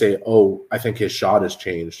this up to say, I think his shot has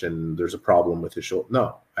changed and there's a problem with his shoulder.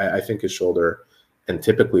 No, I think his shoulder, and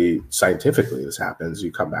typically scientifically this happens,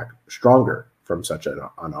 you come back stronger from such an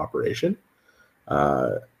operation.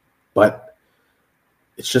 But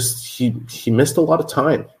it's just he missed a lot of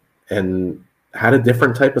time and had a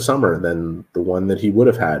different type of summer than the one that he would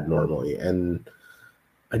have had normally. And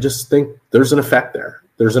I just think there's an effect there.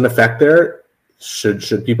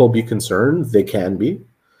 Should people be concerned? They can be.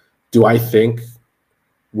 Do I think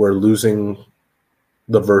we're losing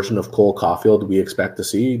the version of Cole Caufield we expect to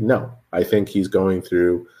see? No. I think he's going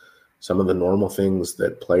through some of the normal things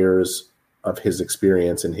that players of his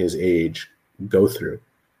experience and his age go through.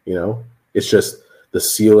 It's just the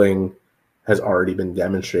ceiling has already been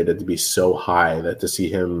demonstrated to be so high that to see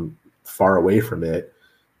him far away from it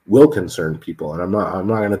will concern people. And I'm not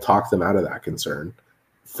going to talk them out of that concern.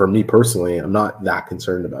 For me personally, I'm not that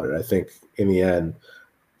concerned about it. I think in the end,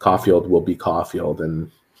 Caufield will be Caufield, and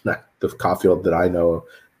the Caufield that I know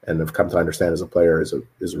and have come to understand as a player is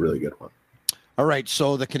a really good one. All right,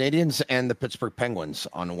 so the Canadians and the Pittsburgh Penguins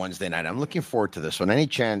on Wednesday night. I'm looking forward to this one.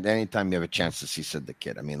 Anytime you have a chance to see Sid the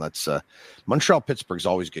Kid. I mean, let's Montreal-Pittsburgh's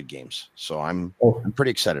always good games, so I'm pretty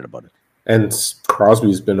excited about it. And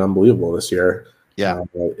Crosby's been unbelievable this year. Yeah,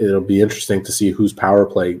 it'll be interesting to see whose power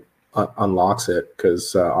play unlocks it,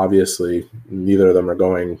 because obviously neither of them are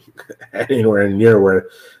going anywhere near where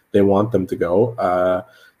they want them to go.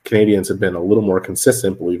 Canadians have been a little more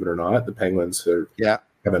consistent, believe it or not. The Penguins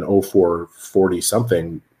have an 0-4-40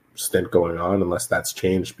 something stint going on, unless that's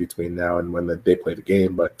changed between now and when they play the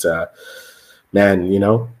game. But man,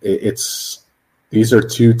 these are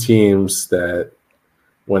two teams that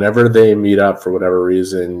whenever they meet up for whatever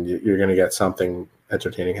reason, you're going to get something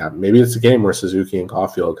entertaining happen. Maybe it's a game where Suzuki and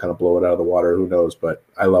Caufield kind of blow it out of the water. Who knows? But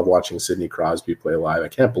I love watching Sidney Crosby play live. I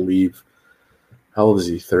can't believe, how old is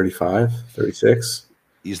he? 35, 36?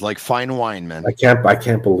 He's like fine wine, man. I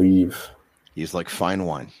can't believe. He's like fine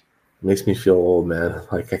wine. It makes me feel old, man.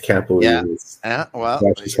 Like, I can't believe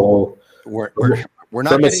we're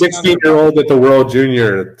not from a 16-year-old at the World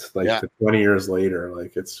Junior, to 20 years later.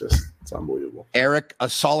 Like, it's unbelievable. Eric, a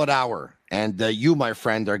solid hour. And you, my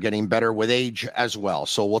friend, are getting better with age as well.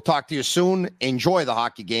 So we'll talk to you soon. Enjoy the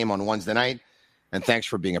hockey game on Wednesday night. And thanks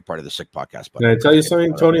for being a part of the Sick Podcast. Buddy. Can I tell you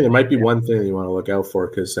something, Tony? There might be one thing you want to look out for,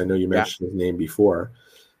 because I know you mentioned his name before.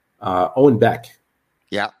 Owen Beck.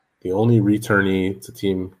 Yeah. The only returnee to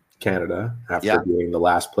Team Canada after being the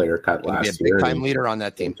last player cut last year. Big-time leader on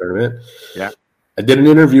that team. Tournament. Yeah. I did an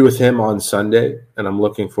interview with him on Sunday, and I'm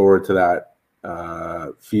looking forward to that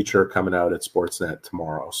feature coming out at Sportsnet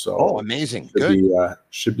tomorrow. So, amazing!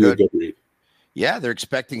 Should be a good read. Yeah, they're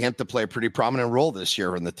expecting him to play a pretty prominent role this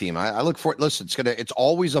year in the team. I look for it. Listen, it's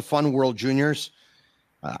always a fun World Juniors.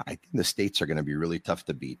 I think the States are going to be really tough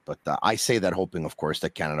to beat, but I say that hoping, of course,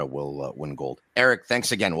 that Canada will win gold. Eric,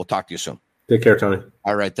 thanks again. We'll talk to you soon. Take care, Tony.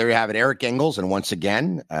 All right, there you have it, Eric Engels, and once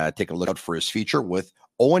again, take a look out for his feature with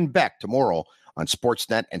Owen Beck tomorrow on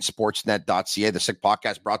Sportsnet and Sportsnet.ca. The Sick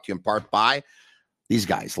Podcast brought to you in part by these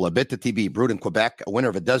guys. L'Abitibi, brewed in Quebec, a winner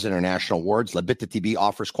of a dozen international awards. L'Abitibi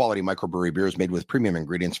offers quality microbrewery beers made with premium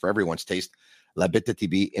ingredients for everyone's taste.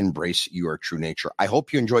 L'Abitibi, embrace your true nature. I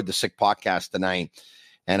hope you enjoyed the Sick Podcast tonight,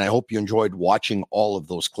 and I hope you enjoyed watching all of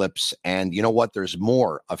those clips. And you know what? There's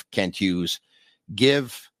more of Kent Hughes.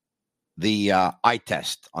 Give the eye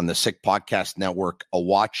test on the Sick Podcast Network a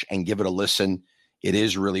watch and give it a listen. It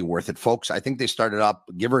is really worth it, folks. I think they started up,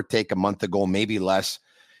 give or take, a month ago, maybe less.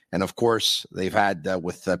 And of course, they've had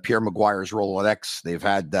with Pierre Maguire's Rolodex, they've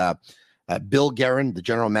had Bill Guerin, the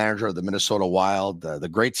general manager of the Minnesota Wild, the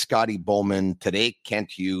great Scotty Bowman, today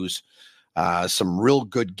Kent Hughes, some real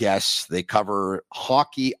good guests. They cover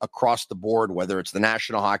hockey across the board, whether it's the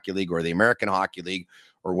National Hockey League or the American Hockey League,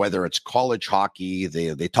 or whether it's college hockey.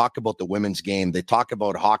 They talk about the women's game. They talk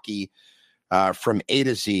about hockey from A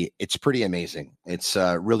to Z. It's pretty amazing. It's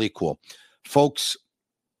really cool. Folks,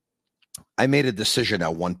 I made a decision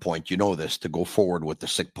at one point, to go forward with the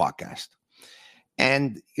Sick Podcast.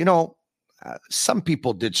 And, some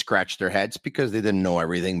people did scratch their heads because they didn't know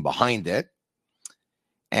everything behind it.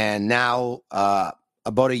 And now,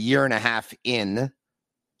 about a year and a half in,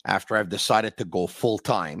 after I've decided to go full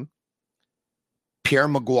time, Pierre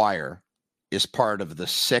Maguire is part of the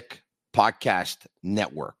Sick Podcast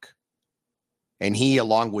Network. And he,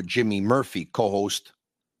 along with Jimmy Murphy, co-host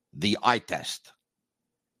the Eye Test.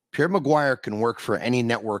 Pierre Maguire can work for any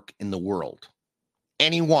network in the world.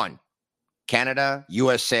 Anyone. Canada,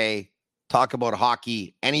 USA, talk about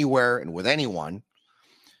hockey anywhere and with anyone.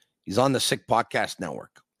 He's on the Sick Podcast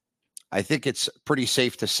Network. I think it's pretty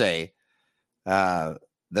safe to say that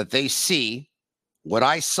they see what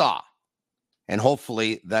I saw. And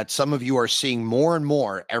hopefully that some of you are seeing more and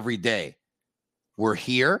more every day. We're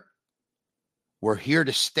here. We're here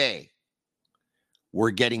to stay.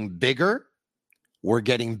 We're getting bigger. We're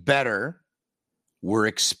getting better. We're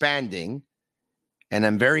expanding. And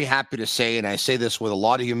I'm very happy to say, and I say this with a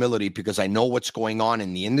lot of humility because I know what's going on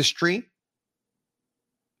in the industry.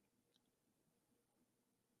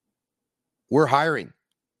 We're hiring.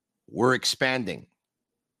 We're expanding.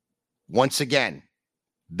 Once again,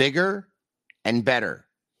 bigger and better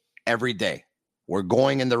every day. We're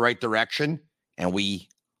going in the right direction, and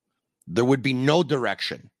there would be no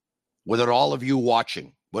direction without all of you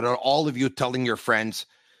watching, without all of you telling your friends,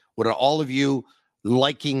 without all of you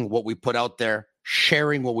liking what we put out there.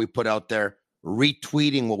 sharing what we put out there,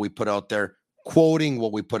 retweeting what we put out there, quoting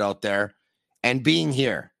what we put out there, and being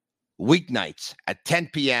here weeknights at 10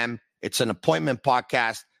 p.m. It's an appointment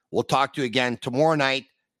podcast. We'll talk to you again tomorrow night,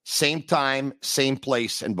 same time, same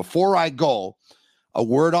place. And before I go, a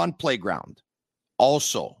word on Playground.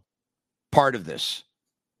 Also, part of this,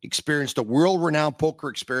 experienced a world-renowned poker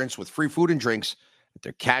experience with free food and drinks at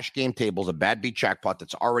their cash game tables, a bad beat jackpot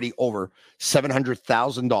that's already over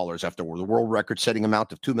 $700,000 after the world record-setting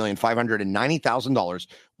amount of $2,590,000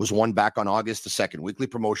 was won back on August the 2nd. Weekly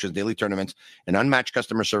promotions, daily tournaments, and unmatched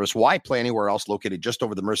customer service. Why play anywhere else? Located just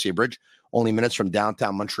over the Mercier Bridge, only minutes from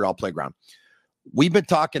downtown Montreal Playground. We've been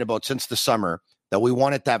talking about since the summer that we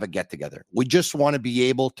wanted to have a get-together. We just want to be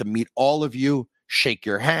able to meet all of you, shake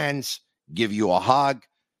your hands, give you a hug,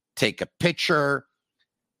 take a picture,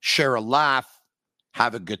 share a laugh,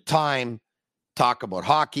 have a good time, talk about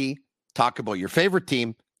hockey, talk about your favorite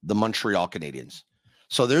team, the Montreal Canadiens.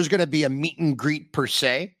 So there's going to be a meet and greet per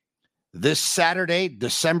se. This Saturday,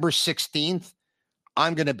 December 16th,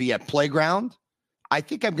 I'm going to be at Playground. I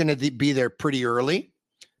think I'm going to be there pretty early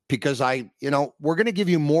because we're going to give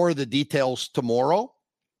you more of the details tomorrow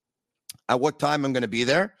at what time I'm going to be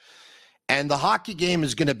there. And the hockey game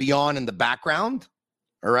is going to be on in the background.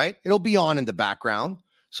 All right. It'll be on in the background.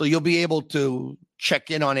 So you'll be able to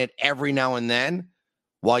check in on it every now and then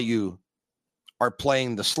while you are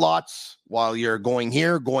playing the slots, while you're going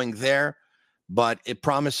here, going there. But it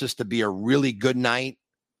promises to be a really good night.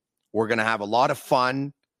 We're going to have a lot of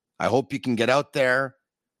fun. I hope you can get out there.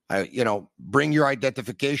 Bring your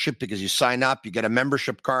identification because you sign up, you get a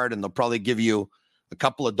membership card, and they'll probably give you a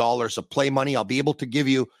couple of dollars of play money. I'll be able to give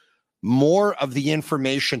you more of the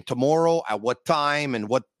information tomorrow at what time and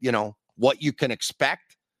what you can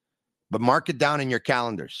expect. But mark it down in your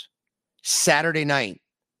calendars. Saturday night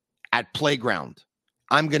at Playground.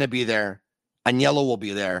 I'm going to be there. Agnello will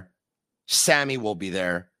be there. Sammy will be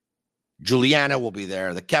there. Juliana will be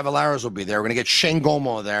there. The Cavaleros will be there. We're going to get Shane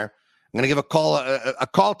Gomo there. I'm going to give a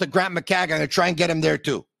call to Grant McCagg. I'm going to try and get him there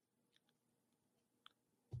too.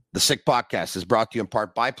 The Sick Podcast is brought to you in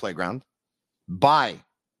part by Playground, by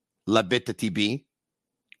La Bita TB,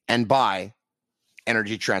 and by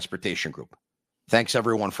Energy Transportation Group. Thanks,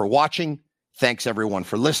 everyone, for watching. Thanks, everyone,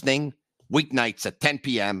 for listening. Weeknights at 10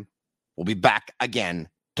 p.m. We'll be back again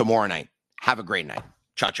tomorrow night. Have a great night.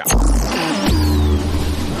 Ciao, ciao.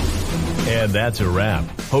 And that's a wrap.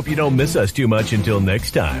 Hope you don't miss us too much until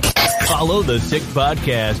next time. Follow the Sick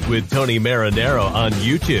Podcast with Tony Marinaro on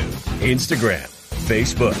YouTube, Instagram,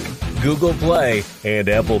 Facebook, Google Play, and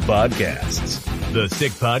Apple Podcasts. The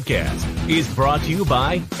Sick Podcast is brought to you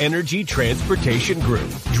by Energy Transportation Group.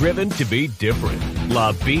 Driven to be different.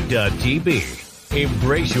 La Vida TB.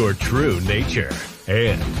 Embrace your true nature.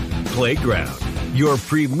 And Playground, your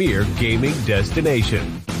premier gaming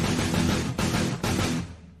destination.